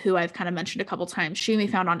 who I've kind of mentioned a couple times, she can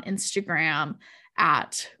be found on Instagram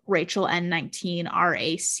at Rachel N19,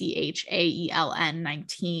 RACHAELN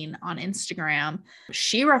 19 on Instagram.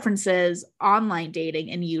 She references online dating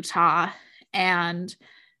in Utah, and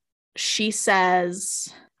she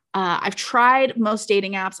says, I've tried most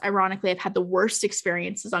dating apps. Ironically, I've had the worst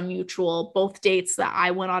experiences on Mutual. Both dates that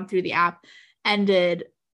I went on through the app ended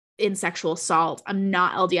in sexual assault. I'm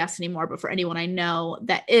not LDS anymore, but for anyone I know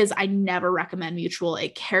that is, I never recommend Mutual.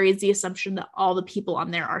 It carries the assumption that all the people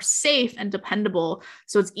on there are safe and dependable,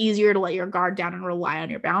 so it's easier to let your guard down and rely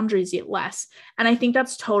on your boundaries yet less. And I think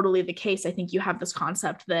that's totally the case. I think you have this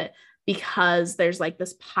concept that because there's like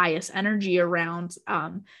this pious energy around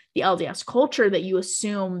the LDS culture, that you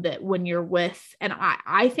assume that when you're with, and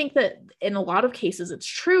I think that in a lot of cases it's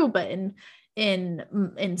true, but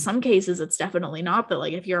in some cases it's definitely not, that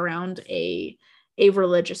like if you're around a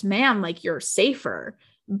religious man, like you're safer.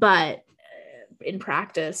 But in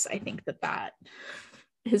practice, I think that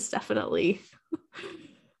is definitely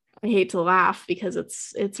I hate to laugh because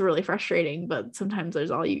it's really frustrating, but sometimes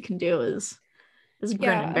there's all you can do is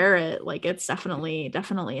grin and bear it. Like it's definitely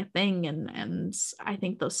a thing. And I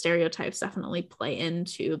think those stereotypes definitely play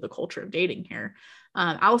into the culture of dating here.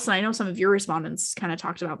 Allison, I know some of your respondents kind of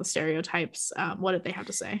talked about the stereotypes. What did they have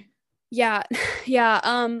to say? Yeah.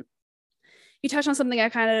 You touched on something I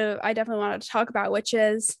definitely wanted to talk about, which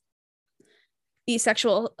is the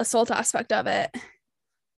sexual assault aspect of it.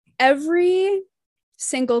 Every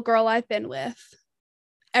single girl I've been with,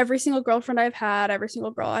 every single girlfriend I've had, every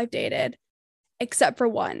single girl I've dated, except for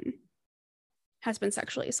one, has been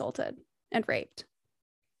sexually assaulted and raped.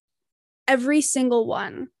 Every single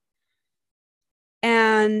one.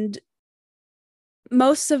 And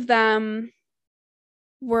most of them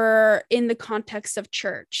were in the context of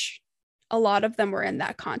church. A lot of them were in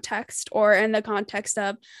that context, or in the context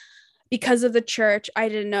of because of the church, I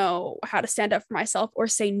didn't know how to stand up for myself or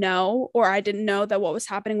say no, or I didn't know that what was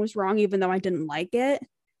happening was wrong, even though I didn't like it.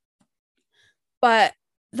 But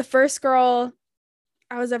the first girl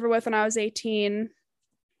I was ever with when I was 18,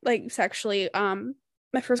 like sexually,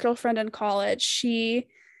 my first girlfriend in college, she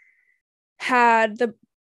had the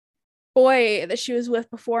boy that she was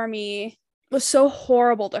with before me was so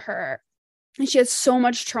horrible to her. And she had so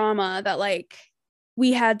much trauma that like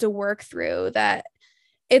we had to work through, that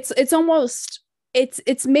it's almost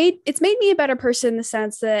it's made me a better person in the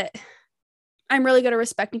sense that I'm really good at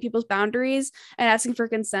respecting people's boundaries and asking for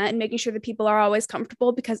consent and making sure that people are always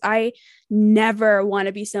comfortable, because I never want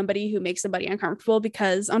to be somebody who makes somebody uncomfortable,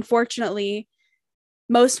 because unfortunately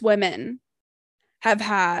most women have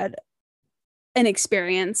had an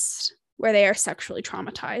experience where they are sexually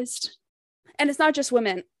traumatized. And it's not just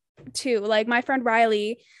women too. Like my friend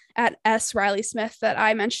Riley at S. Riley Smith that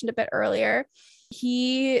I mentioned a bit earlier,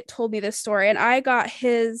 he told me this story, and I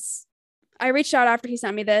reached out after he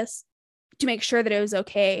sent me this to make sure that it was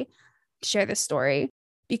okay to share this story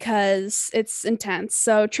because it's intense.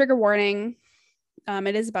 So trigger warning,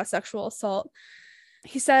 it is about sexual assault.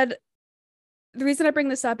 He said, the reason I bring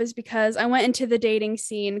this up is because I went into the dating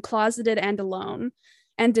scene closeted and alone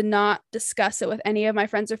and did not discuss it with any of my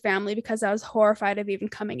friends or family because I was horrified of even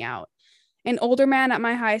coming out. An older man at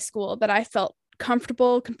my high school that I felt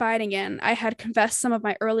comfortable confiding in, I had confessed some of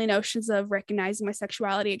my early notions of recognizing my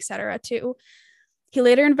sexuality, etc. to. He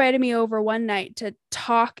later invited me over one night to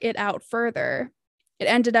talk it out further. It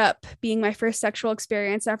ended up being my first sexual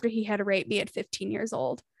experience after he had raped me at 15 years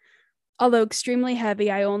old. Although extremely heavy,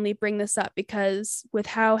 I only bring this up because with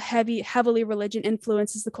how heavily religion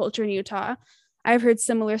influences the culture in Utah, I've heard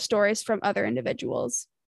similar stories from other individuals.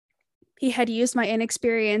 He had used my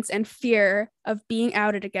inexperience and fear of being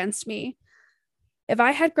outed against me. If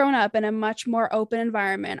I had grown up in a much more open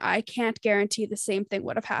environment, I can't guarantee the same thing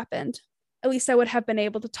would have happened. At least I would have been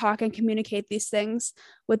able to talk and communicate these things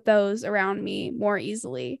with those around me more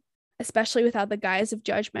easily, especially without the guise of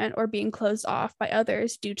judgment or being closed off by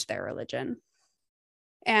others due to their religion.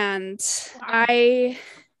 And I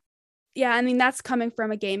mean, that's coming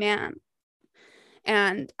from a gay man.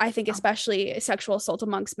 And I think especially sexual assault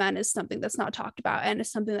amongst men is something that's not talked about and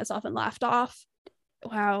is something that's often laughed off.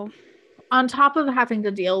 Wow. On top of having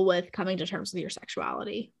to deal with coming to terms with your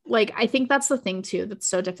sexuality. Like, I think that's the thing too that's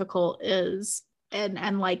so difficult is,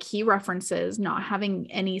 and like he references not having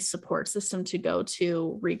any support system to go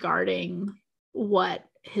to regarding what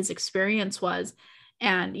his experience was.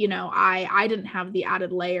 And, you know, I didn't have the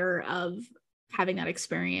added layer of having that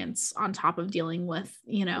experience on top of dealing with,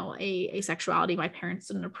 you know, a sexuality my parents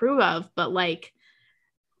didn't approve of. But like,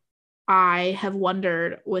 I have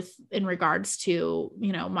wondered in regards to,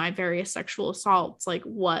 you know, my various sexual assaults, like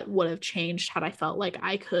what would have changed had I felt like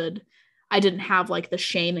I didn't have like the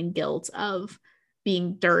shame and guilt of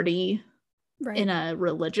being dirty in a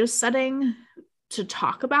religious setting to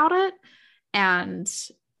talk about it. And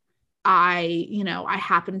I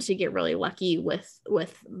happened to get really lucky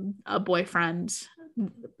with a boyfriend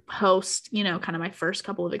post, you know, kind of my first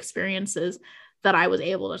couple of experiences that I was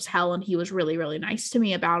able to tell, and he was really, really nice to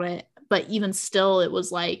me about it. But even still, it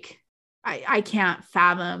was like, I can't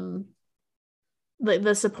fathom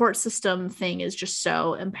the support system thing is just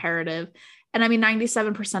so imperative. And I mean,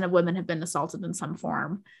 97% of women have been assaulted in some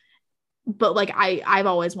form. But like, I've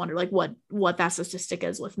always wondered like what that statistic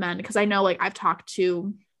is with men. Because I know like I've talked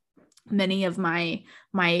to many of my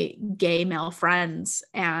gay male friends,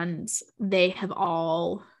 and they've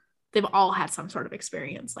all had some sort of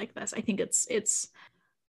experience like this. I think it's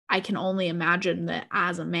I can only imagine that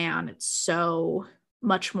as a man, it's so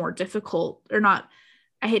much more difficult, or not.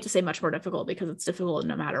 I hate to say much more difficult because it's difficult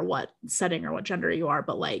no matter what setting or what gender you are,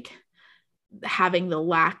 but like having the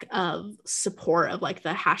lack of support of like the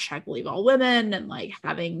hashtag believe all women, and like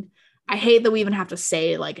I hate that we even have to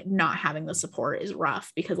say like not having the support is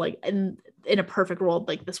rough, because like in a perfect world,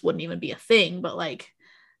 like this wouldn't even be a thing, but like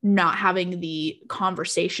not having the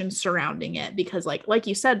conversation surrounding it, because like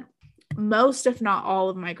you said, most, if not all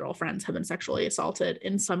of my girlfriends have been sexually assaulted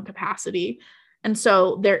in some capacity. And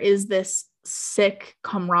so there is this sick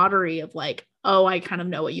camaraderie of like, oh, I kind of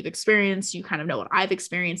know what you've experienced. You kind of know what I've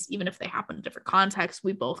experienced, even if they happen in different contexts.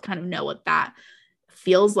 We both kind of know what that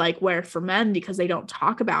feels like, where for men, because they don't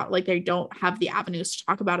talk about, like, they don't have the avenues to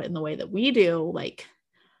talk about it in the way that we do. Like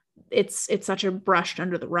it's such a brushed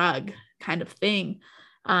under the rug kind of thing.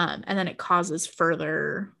 And then it causes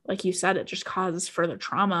further, like you said, it just causes further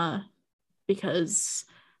trauma because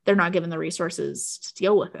they're not given the resources to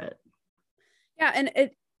deal with it. Yeah, and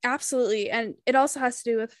it absolutely, and it also has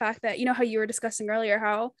to do with the fact that, you know, how you were discussing earlier,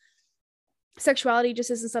 how sexuality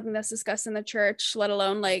just isn't something that's discussed in the church, let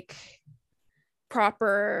alone like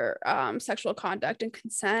proper sexual conduct and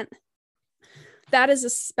consent. That is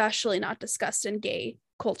especially not discussed in gay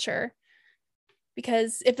culture,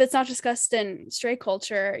 because if it's not discussed in straight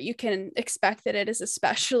culture, you can expect that it is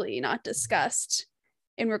especially not discussed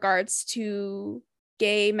in regards to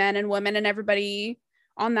gay men and women and everybody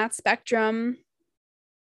on that spectrum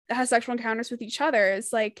that has sexual encounters with each other.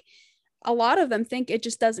 It's like a lot of them think it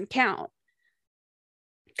just doesn't count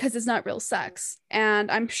because it's not real sex.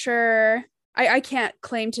 And I'm sure I can't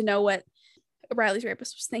claim to know what Riley's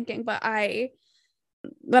rapist was thinking, but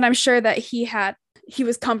I'm sure that he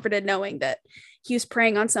was comforted knowing that he was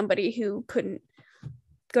preying on somebody who couldn't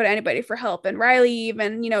go to anybody for help. And Riley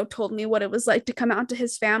even, told me what it was like to come out to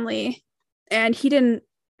his family, and he didn't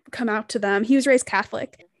come out to them. He was raised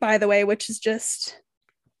Catholic, by the way, which is just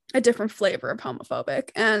a different flavor of homophobic.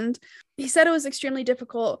 And he said it was extremely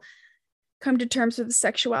difficult come to terms with his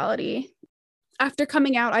sexuality. After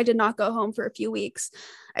coming out, I did not go home for a few weeks.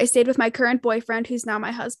 I stayed with my current boyfriend, who's now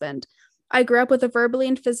my husband. I grew up with a verbally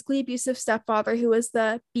and physically abusive stepfather who was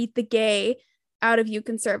the beat the gay out of you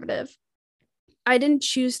conservative. I didn't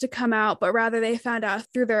choose to come out, but rather they found out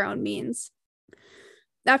through their own means.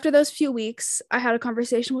 After those few weeks, I had a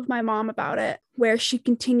conversation with my mom about it, where she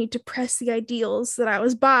continued to press the ideals that I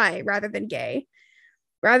was bi rather than gay.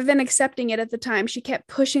 Rather than accepting it at the time, she kept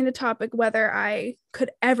pushing the topic whether I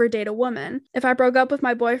could ever date a woman, if I broke up with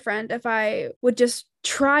my boyfriend, if I would just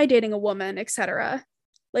try dating a woman, etc.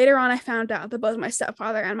 Later on, I found out that both my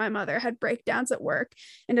stepfather and my mother had breakdowns at work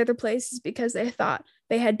and other places because they thought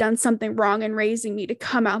they had done something wrong in raising me to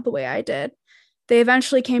come out the way I did. They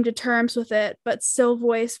eventually came to terms with it, but still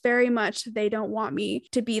voiced very much that they don't want me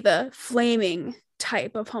to be the flaming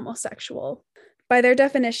type of homosexual. By their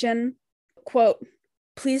definition, quote,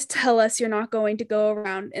 "Please tell us you're not going to go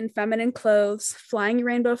around in feminine clothes, flying your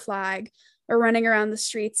rainbow flag, or running around the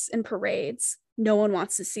streets in parades. No one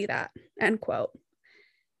wants to see that," end quote.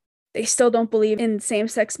 They still don't believe in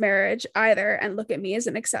same-sex marriage either and look at me as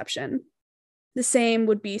an exception. The same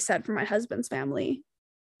would be said for my husband's family.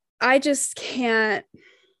 I just can't.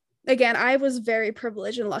 Again, I was very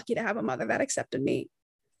privileged and lucky to have a mother that accepted me.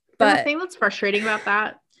 But the thing that's frustrating about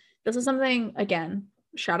that, this is something, again,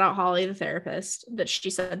 shout out Holly, the therapist, that she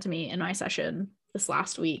said to me in my session this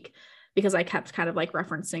last week, because I kept kind of like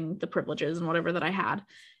referencing the privileges and whatever that I had.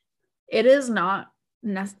 It is not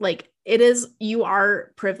you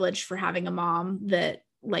are privileged for having a mom that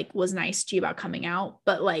like was nice to you about coming out,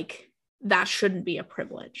 but like that shouldn't be a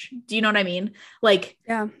privilege. Do you know what I mean? Like,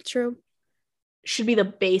 yeah, true. Should be the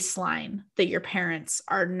baseline that your parents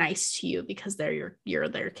are nice to you because you're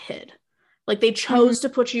their kid. Like they chose to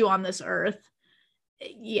put you on this earth.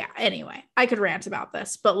 Yeah. Anyway, I could rant about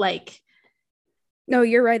this, but like, no,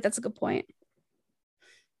 you're right. That's a good point.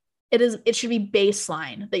 It should be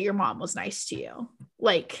baseline that your mom was nice to you.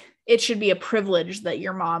 Like it should be a privilege that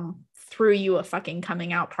your mom threw you a fucking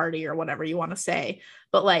coming out party or whatever you want to say.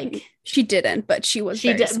 But like she didn't, but she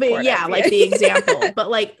did. But yeah, like the example. But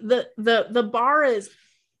like the bar is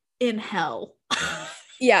in hell.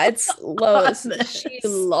 Yeah, it's low. She's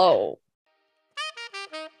low.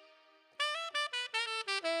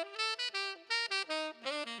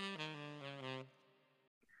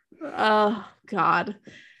 Oh God.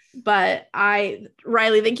 But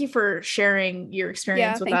Riley, thank you for sharing your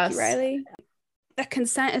experience with us. Thank you, Riley. That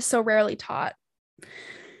consent is so rarely taught.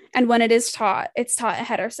 And when it is taught, it's taught a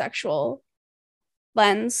heterosexual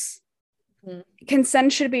lens. Mm-hmm.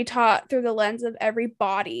 Consent should be taught through the lens of every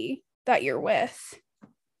body that you're with,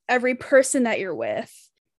 every person that you're with.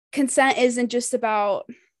 Consent isn't just about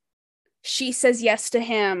she says yes to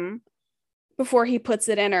him before he puts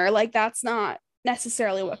it in her. Like that's not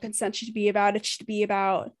necessarily what consent should be about. It should be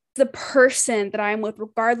about the person that I'm with,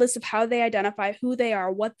 regardless of how they identify, who they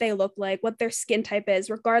are, what they look like, what their skin type is,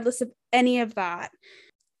 regardless of any of that.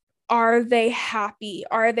 Are they happy?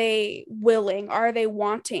 Are they willing? Are they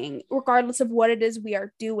wanting? Regardless of what it is we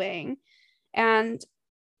are doing. And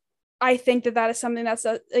I think that is something that's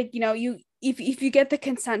if you get the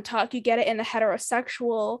consent talk, you get it in the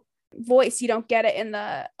heterosexual voice. You don't get it in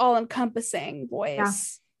the all-encompassing voice.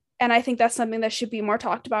 Yeah. And I think that's something that should be more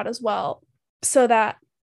talked about as well. So that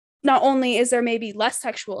not only is there maybe less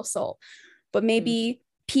sexual assault, but maybe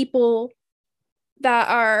people that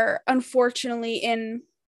are unfortunately in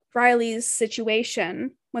Riley's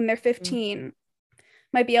situation when they're 15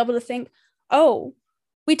 might be able to think, oh,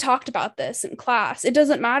 we talked about this in class. It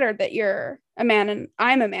doesn't matter that you're a man and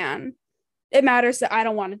I'm a man. It matters that I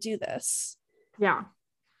don't want to do this. Yeah,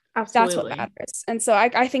 absolutely. That's what matters. And so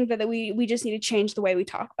I think that we just need to change the way we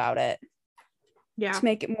talk about it. Yeah. To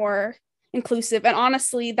make it more inclusive. And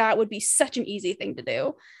honestly, that would be such an easy thing to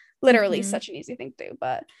do. Literally such an easy thing to do.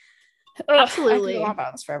 But absolutely, I could go on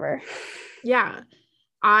about this forever. Yeah.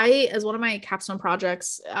 As one of my capstone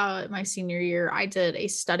projects, my senior year, I did a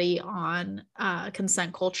study on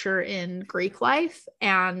consent culture in Greek life,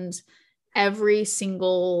 and every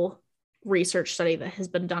single research study that has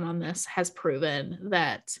been done on this has proven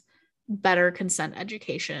that better consent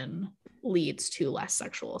education leads to less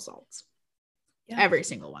sexual assaults. Yeah. Every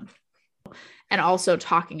single one. And also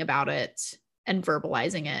talking about it and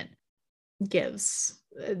verbalizing it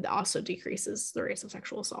also decreases the rates of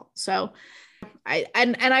sexual assault. So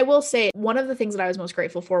I will say, one of the things that I was most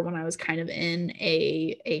grateful for when I was kind of in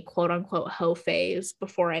a quote unquote hoe phase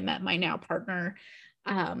before I met my now partner,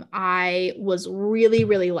 I was really,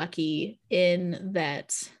 really lucky in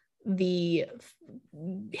that the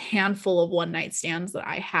handful of one night stands that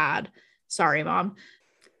I had, sorry, Mom,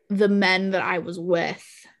 the men that I was with,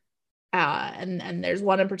 and there's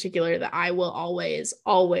one in particular that I will always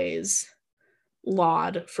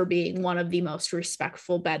laud for being one of the most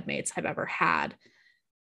respectful bedmates I've ever had,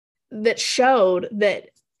 that showed that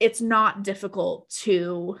it's not difficult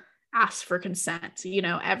to ask for consent. You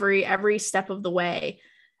know, every step of the way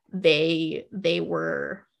they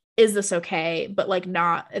were, is this okay? But like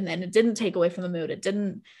not, and then it didn't take away from the mood. It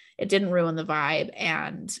didn't ruin the vibe.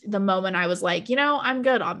 And the moment I was like, I'm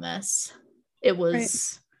good on this, it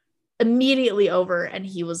was immediately over. And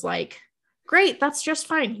he was like, great, that's just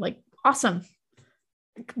fine. Like, awesome.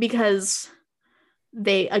 Because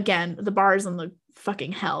the bar is in the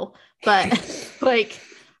fucking hell, but like,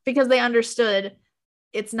 because they understood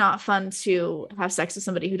it's not fun to have sex with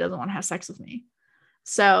somebody who doesn't want to have sex with me.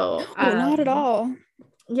 So not at all.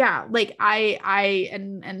 Yeah, like I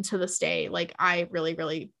and to this day, like I really,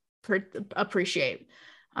 really appreciate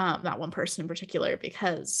that one person in particular,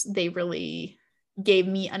 because they really gave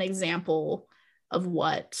me an example of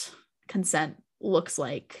what consent looks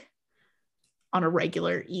like on a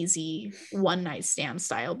regular, easy one night stand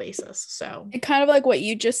style basis. So it kind of like what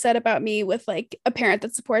you just said about me with like a parent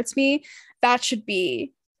that supports me, that should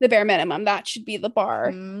be the bare minimum. That should be the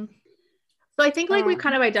bar. So I think like we've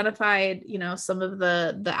kind of identified, some of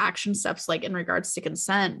the action steps like in regards to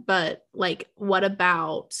consent, but like, what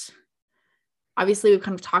about, obviously we've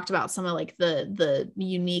kind of talked about some of like the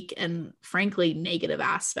unique and frankly negative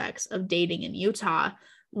aspects of dating in Utah.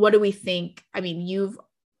 What do we think? I mean, you've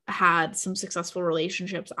had some successful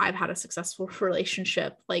relationships. I've had a successful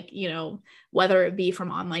relationship, like, whether it be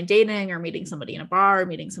from online dating or meeting somebody in a bar, or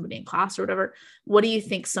meeting somebody in class or whatever. What do you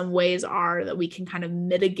think some ways are that we can kind of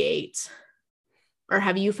mitigate, or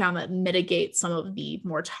have you found that mitigate some of the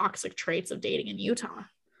more toxic traits of dating in Utah?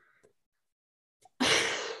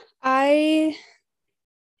 I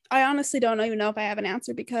honestly don't even know if I have an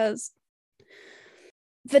answer, because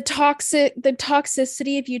the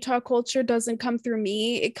toxicity of Utah culture doesn't come through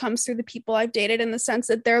me. It comes through the people I've dated, in the sense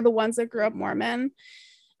that they're the ones that grew up Mormon.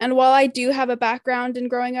 And while I do have a background in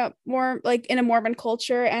growing up more like in a Mormon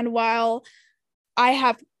culture, and while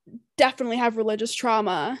I definitely have religious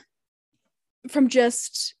trauma from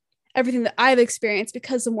just everything that I've experienced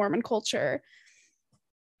because of Mormon culture,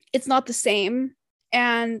 it's not the same.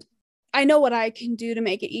 And I know what I can do to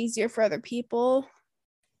make it easier for other people,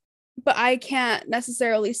 but I can't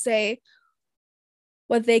necessarily say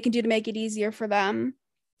what they can do to make it easier for them,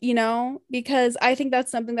 because I think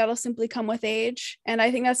that's something that'll simply come with age. And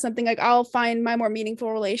I think that's something like I'll find my more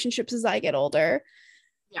meaningful relationships as I get older,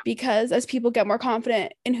 because as people get more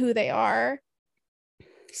confident in who they are.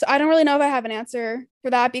 So I don't really know if I have an answer for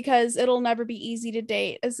that, because it'll never be easy to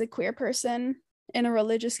date as a queer person in a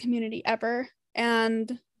religious community ever.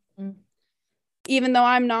 And even though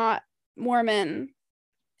I'm not Mormon,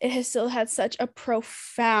 it has still had such a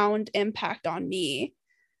profound impact on me.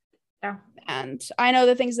 Yeah. And I know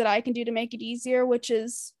the things that I can do to make it easier, which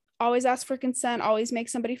is always ask for consent, always make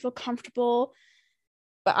somebody feel comfortable.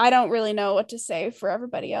 But I don't really know what to say for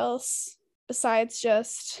everybody else besides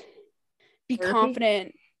just be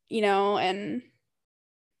confident, and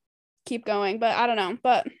keep going. But I don't know.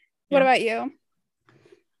 But what about you?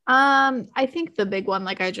 I think the big one,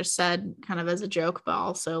 like I just said, kind of as a joke, but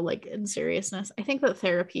also like in seriousness, I think that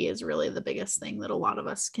therapy is really the biggest thing that a lot of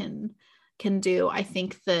us can do. I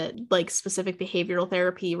think that like specific behavioral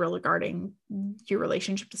therapy regarding your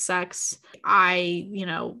relationship to sex, I've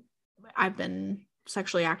been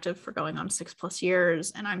sexually active for going on 6+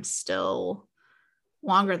 years, and I'm still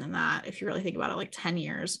longer than that, if you really think about it, like 10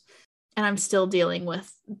 years. And I'm still dealing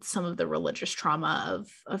with some of the religious trauma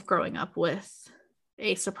of growing up with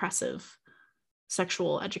a suppressive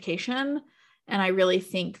sexual education. And I really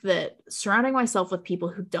think that surrounding myself with people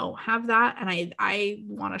who don't have that, and I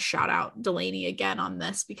want to shout out Delaney again on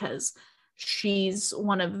this, because she's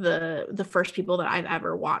one of the first people that I've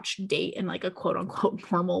ever watched date in like a quote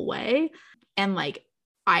unquote normal way. And like,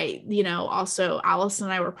 also Allison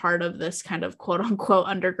and I were part of this kind of quote unquote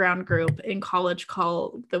underground group in college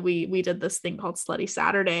called we did this thing called Slutty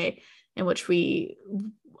Saturday, in which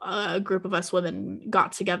a group of us women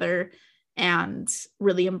got together and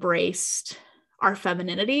really embraced our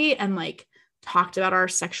femininity and like talked about our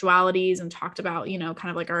sexualities and talked about, kind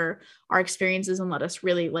of like our experiences, and let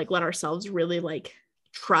ourselves really like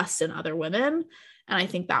trust in other women. And I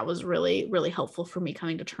think that was really, really helpful for me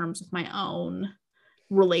coming to terms with my own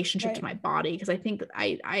relationship to my body. Because I think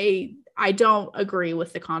I don't agree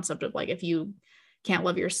with the concept of like, if you can't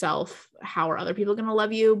love yourself, how are other people going to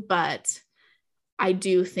love you? But I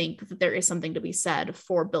do think that there is something to be said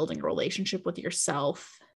for building a relationship with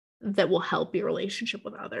yourself that will help your relationship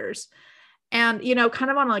with others. And,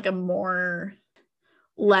 kind of on like a more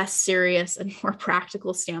less serious and more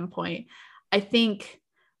practical standpoint, I think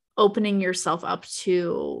opening yourself up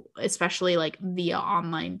to, especially like via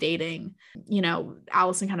online dating,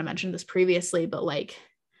 Allison kind of mentioned this previously, but like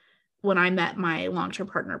when I met my long-term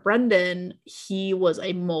partner, Brendan, he was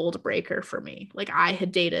a mold breaker for me. Like I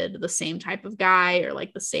had dated the same type of guy or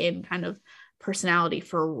like the same kind of personality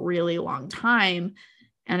for a really long time.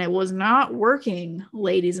 And it was not working,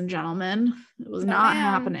 ladies and gentlemen. It was not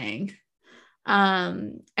happening.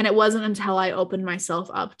 And it wasn't until I opened myself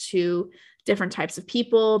up to different types of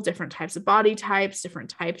people, different types of body types, different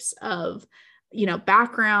types of,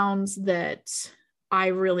 backgrounds, that I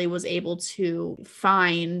really was able to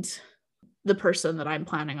find the person that I'm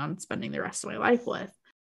planning on spending the rest of my life with.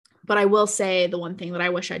 But I will say the one thing that I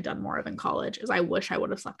wish I'd done more of in college is I wish I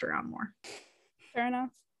would have slept around more. Fair enough.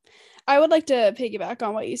 I would like to piggyback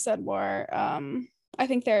on what you said more. I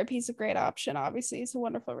think therapy is a great option. Obviously, it's a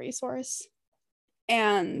wonderful resource.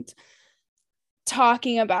 And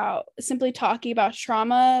simply talking about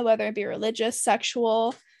trauma, whether it be religious,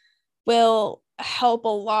 sexual, will help a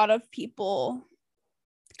lot of people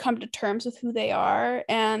come to terms with who they are.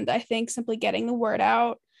 And I think simply getting the word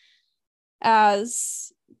out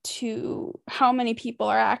as to how many people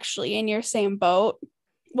are actually in your same boat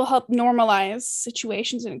will help normalize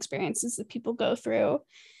situations and experiences that people go through.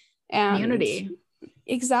 And community.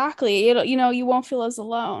 Exactly. You won't feel as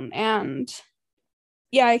alone. And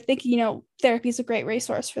yeah, I think, therapy is a great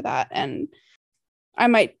resource for that. And I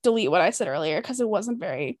might delete what I said earlier because it wasn't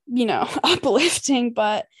very, uplifting,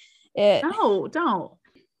 but No, don't.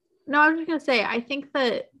 No, I was just going to say, I think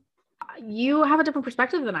that you have a different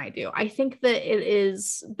perspective than I do. I think that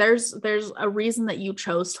there's a reason that you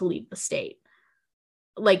chose to leave the state.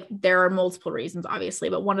 Like there are multiple reasons, obviously,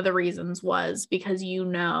 but one of the reasons was because you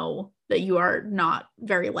know that you are not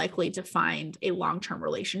very likely to find a long-term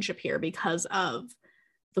relationship here because of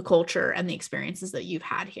the culture and the experiences that you've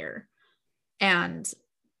had here. And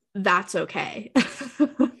that's okay.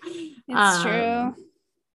 It's true.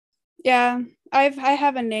 Yeah. I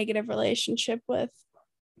have a negative relationship with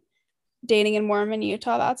dating in Mormon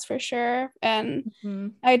Utah, that's for sure. And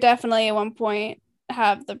I definitely at one point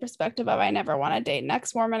have the perspective of I never want to date an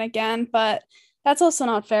ex-Mormon again, but that's also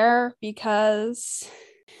not fair because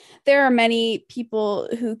there are many people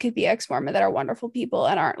who could be ex-Mormon that are wonderful people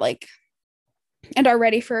and are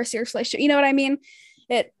ready for a serious relationship. You know what I mean?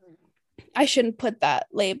 I shouldn't put that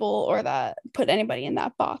label or put anybody in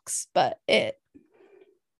that box, but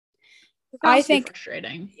I think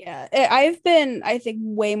frustrating. Yeah, I've been, I think,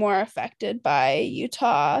 way more affected by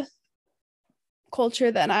Utah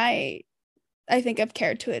culture than I think I've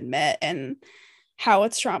cared to admit, and how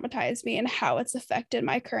it's traumatized me and how it's affected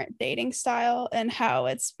my current dating style and how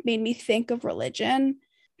it's made me think of religion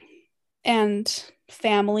and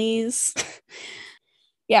families.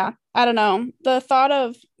 Yeah, I don't know. The thought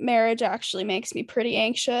of marriage actually makes me pretty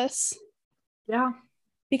anxious. Yeah.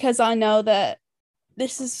 Because I know that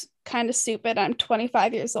this is kind of stupid. I'm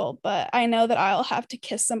 25 years old, but I know that I'll have to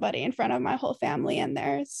kiss somebody in front of my whole family and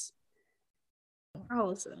theirs.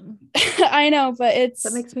 Allison. I know, but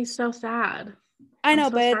that makes me so sad. I know,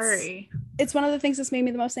 but it's one of the things that's made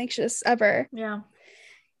me the most anxious ever. Yeah.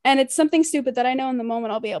 And it's something stupid that I know in the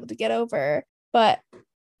moment I'll be able to get over, but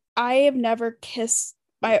I have never kissed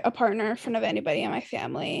a partner in front of anybody in my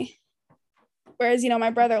family. Whereas,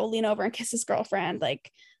 my brother will lean over and kiss his girlfriend,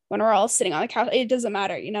 like when we're all sitting on the couch. It doesn't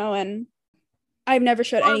matter, and I've never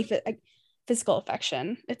showed any physical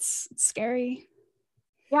affection. It's scary.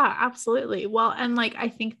 Yeah, absolutely. Well, and like, I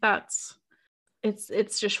think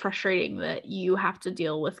it's just frustrating that you have to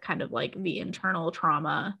deal with kind of like the internal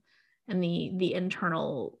trauma the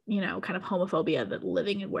internal, kind of homophobia that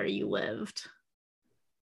living where you lived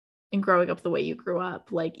and growing up the way you grew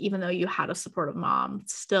up, like, even though you had a supportive mom,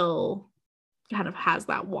 still kind of has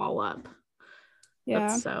that wall up. Yeah.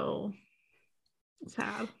 That's so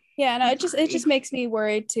sad. Yeah, no, it just makes me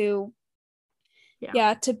worried to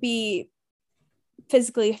to be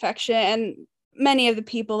physically affectionate. And many of the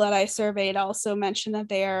people that I surveyed also mentioned that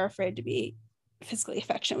they are afraid to be physically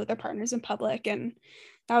affectionate with their partners in public. And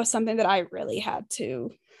that was something that I really had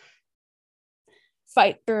to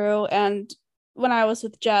fight through. And when I was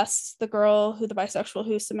with Jess, the bisexual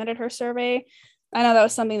who submitted her survey, I know that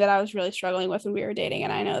was something that I was really struggling with when we were dating.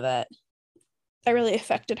 And I know that really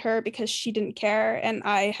affected her because she didn't care. And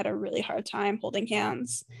I had a really hard time holding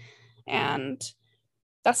hands. And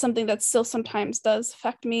that's something that still sometimes does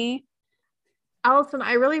affect me. Allison,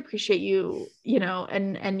 I really appreciate you,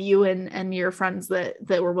 and you and your friends that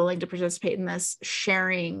were willing to participate in this,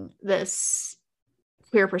 sharing this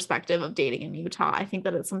queer perspective of dating in Utah. I think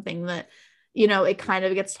that it's something that, it kind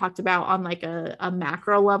of gets talked about on like a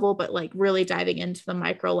macro level, but like really diving into the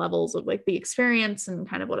micro levels of like the experience and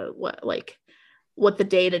kind of what the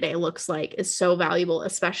day-to-day looks like is so valuable,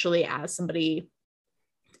 especially as somebody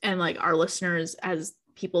and like our listeners, as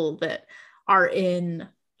people that are in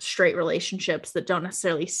straight relationships that don't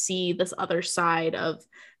necessarily see this other side of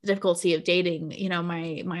the difficulty of dating.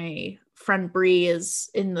 My friend Bree is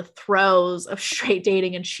in the throes of straight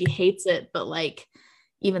dating and she hates it, but like,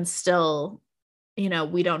 even still,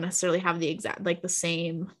 we don't necessarily have the exact, like the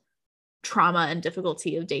same trauma and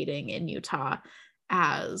difficulty of dating in Utah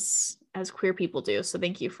as queer people do. So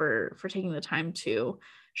thank you for taking the time to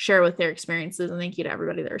share with their experiences. And thank you to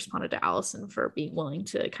everybody that responded to Allison for being willing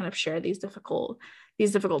to kind of share these difficult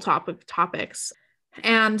topics.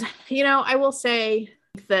 And, I will say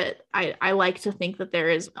that I like to think that there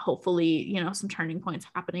is hopefully, some turning points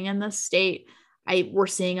happening in this state. We're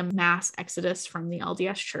seeing a mass exodus from the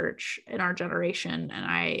LDS church in our generation. And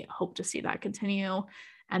I hope to see that continue.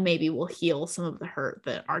 And maybe we'll heal some of the hurt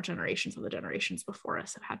that our generations and the generations before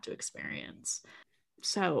us have had to experience.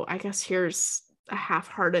 So I guess here's a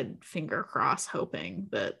half-hearted finger cross, hoping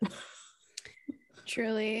that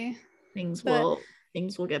truly things will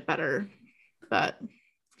get better. But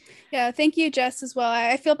yeah, thank you, Jess, as well.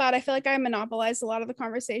 I feel bad. I feel like I monopolized a lot of the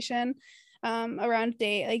conversation around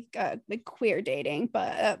queer dating,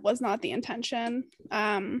 but that was not the intention.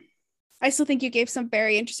 I still think you gave some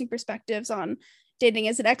very interesting perspectives on dating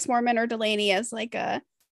as an ex-Mormon, or Delaney as like a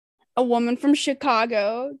woman from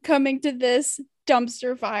Chicago coming to this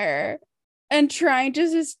dumpster fire and trying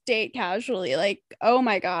to just date casually. Like, oh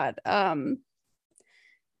my God.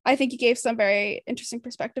 I think you gave some very interesting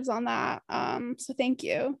perspectives on that. So thank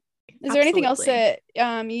you. Is there anything else that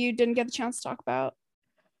you didn't get the chance to talk about?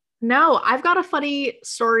 No, I've got a funny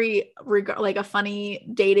story, like a funny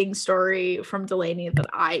dating story from Delaney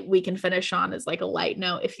that we can finish on as like a light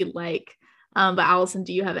note if you'd like. But Allison,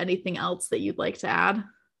 do you have anything else that you'd like to add?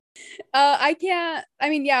 I can't. I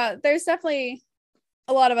mean, yeah, there's definitely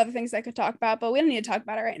a lot of other things I could talk about, but we don't need to talk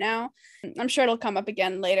about it right now. I'm sure it'll come up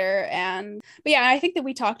again later. But yeah, I think that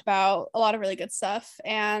we talked about a lot of really good stuff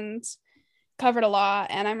and covered a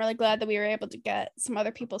lot. And I'm really glad that we were able to get some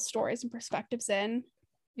other people's stories and perspectives in.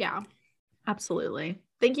 Yeah, absolutely.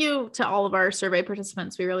 Thank you to all of our survey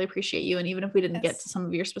participants. We really appreciate you. And even if we didn't get to some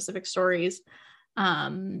of your specific stories,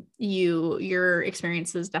 your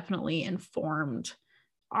experiences definitely informed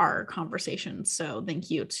our conversation. So thank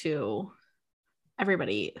you to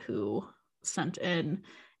everybody who sent in,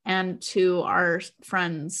 and to our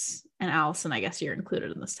friends, and Allison, I guess you're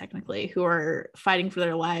included in this technically, who are fighting for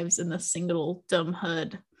their lives in this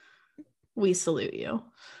singledomhood. We salute you.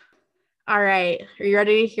 All right, are you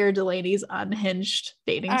ready to hear Delaney's unhinged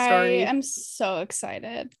dating story? I am so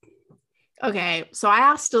excited. Okay, so I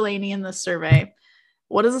asked Delaney in this survey,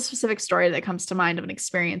 what is a specific story that comes to mind of an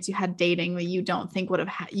experience you had dating that you don't think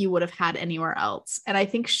you would have had anywhere else? And I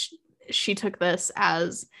think she took this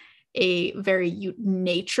as a very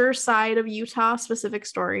nature side of Utah specific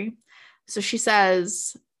story. So she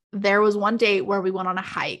says, there was one date where we went on a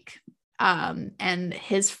hike, and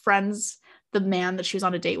his friends, the man that she was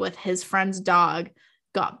on a date with, his friend's dog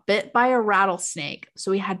got bit by a rattlesnake.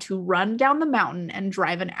 So we had to run down the mountain and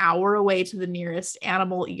drive an hour away to the nearest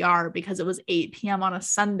animal ER because it was 8 p.m. on a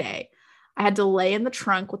Sunday. I had to lay in the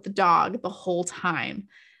trunk with the dog the whole time.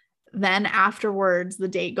 Then afterwards, the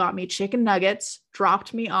date got me chicken nuggets,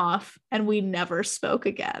 dropped me off, and we never spoke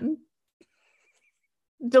again.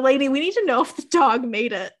 Delaney, we need to know if the dog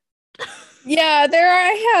made it. Yeah,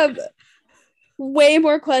 I have way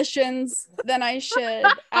more questions than I should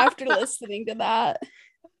after listening to that.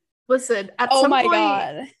 Listen, at some point,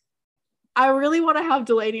 God. I really want to have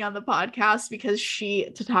Delaney on the podcast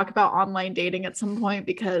to talk about online dating at some point,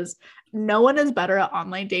 because no one is better at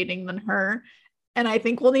online dating than her. And I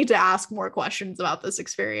think we'll need to ask more questions about this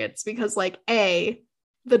experience because, like, A,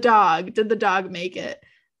 did the dog make it?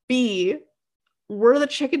 B, were the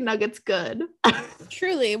chicken nuggets good?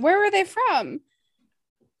 Truly, where were they from?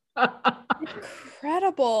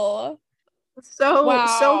 Incredible.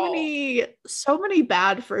 So many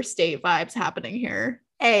bad first date vibes happening here.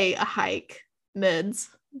 A hike. Mids.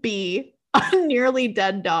 B, a nearly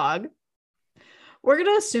dead dog. We're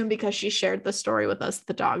gonna assume because she shared the story with us,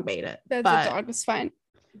 the dog made it. The dog was fine.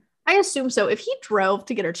 I assume so. If he drove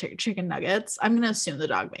to get her chicken nuggets, I'm gonna assume the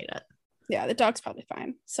dog made it. Yeah, the dog's probably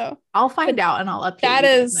fine. So I'll find out and I'll update that you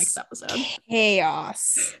is next episode.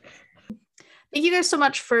 Chaos. Thank you guys so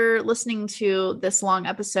much for listening to this long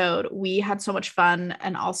episode. We had so much fun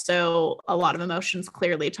and also a lot of emotions,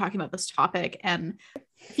 clearly, talking about this topic. And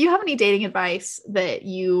if you have any dating advice that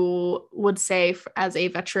you would say as a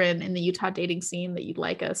veteran in the Utah dating scene that you'd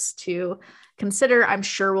like us to consider, I'm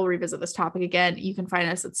sure we'll revisit this topic again. You can find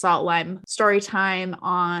us at Salt Lime Storytime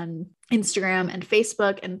on Instagram and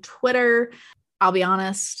Facebook and Twitter. I'll be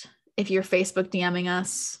honest, if you're Facebook DMing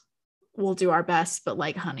us, we'll do our best, but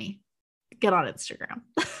like, honey, get on Instagram.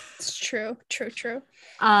 It's true. This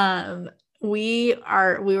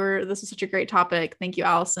is such a great topic. Thank you,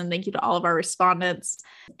 Allison. Thank you to all of our respondents.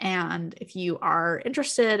 And if you are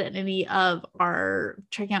interested in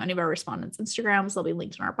checking out any of our respondents' Instagrams, they'll be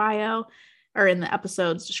linked in our bio or in the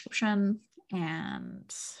episode's description.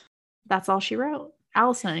 And that's all she wrote.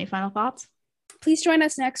 Allison, any final thoughts? Please join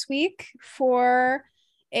us next week for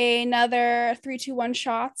another 3-2-1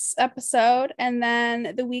 shots episode, and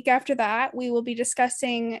then the week after that we will be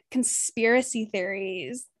discussing conspiracy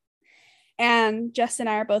theories, and Jess and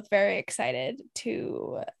I are both very excited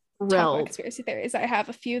to talk about conspiracy theories. I have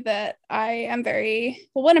a few that I am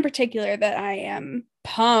one in particular that I am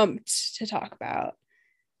pumped to talk about.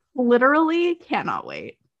 Literally cannot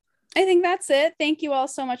wait. I think that's it. Thank you all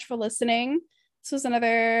so much for listening. This was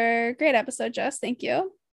another great episode, Jess. Thank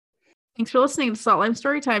you. Thanks for listening to Salt Lime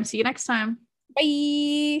Storytime. See you next time.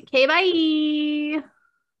 Bye. Okay, bye.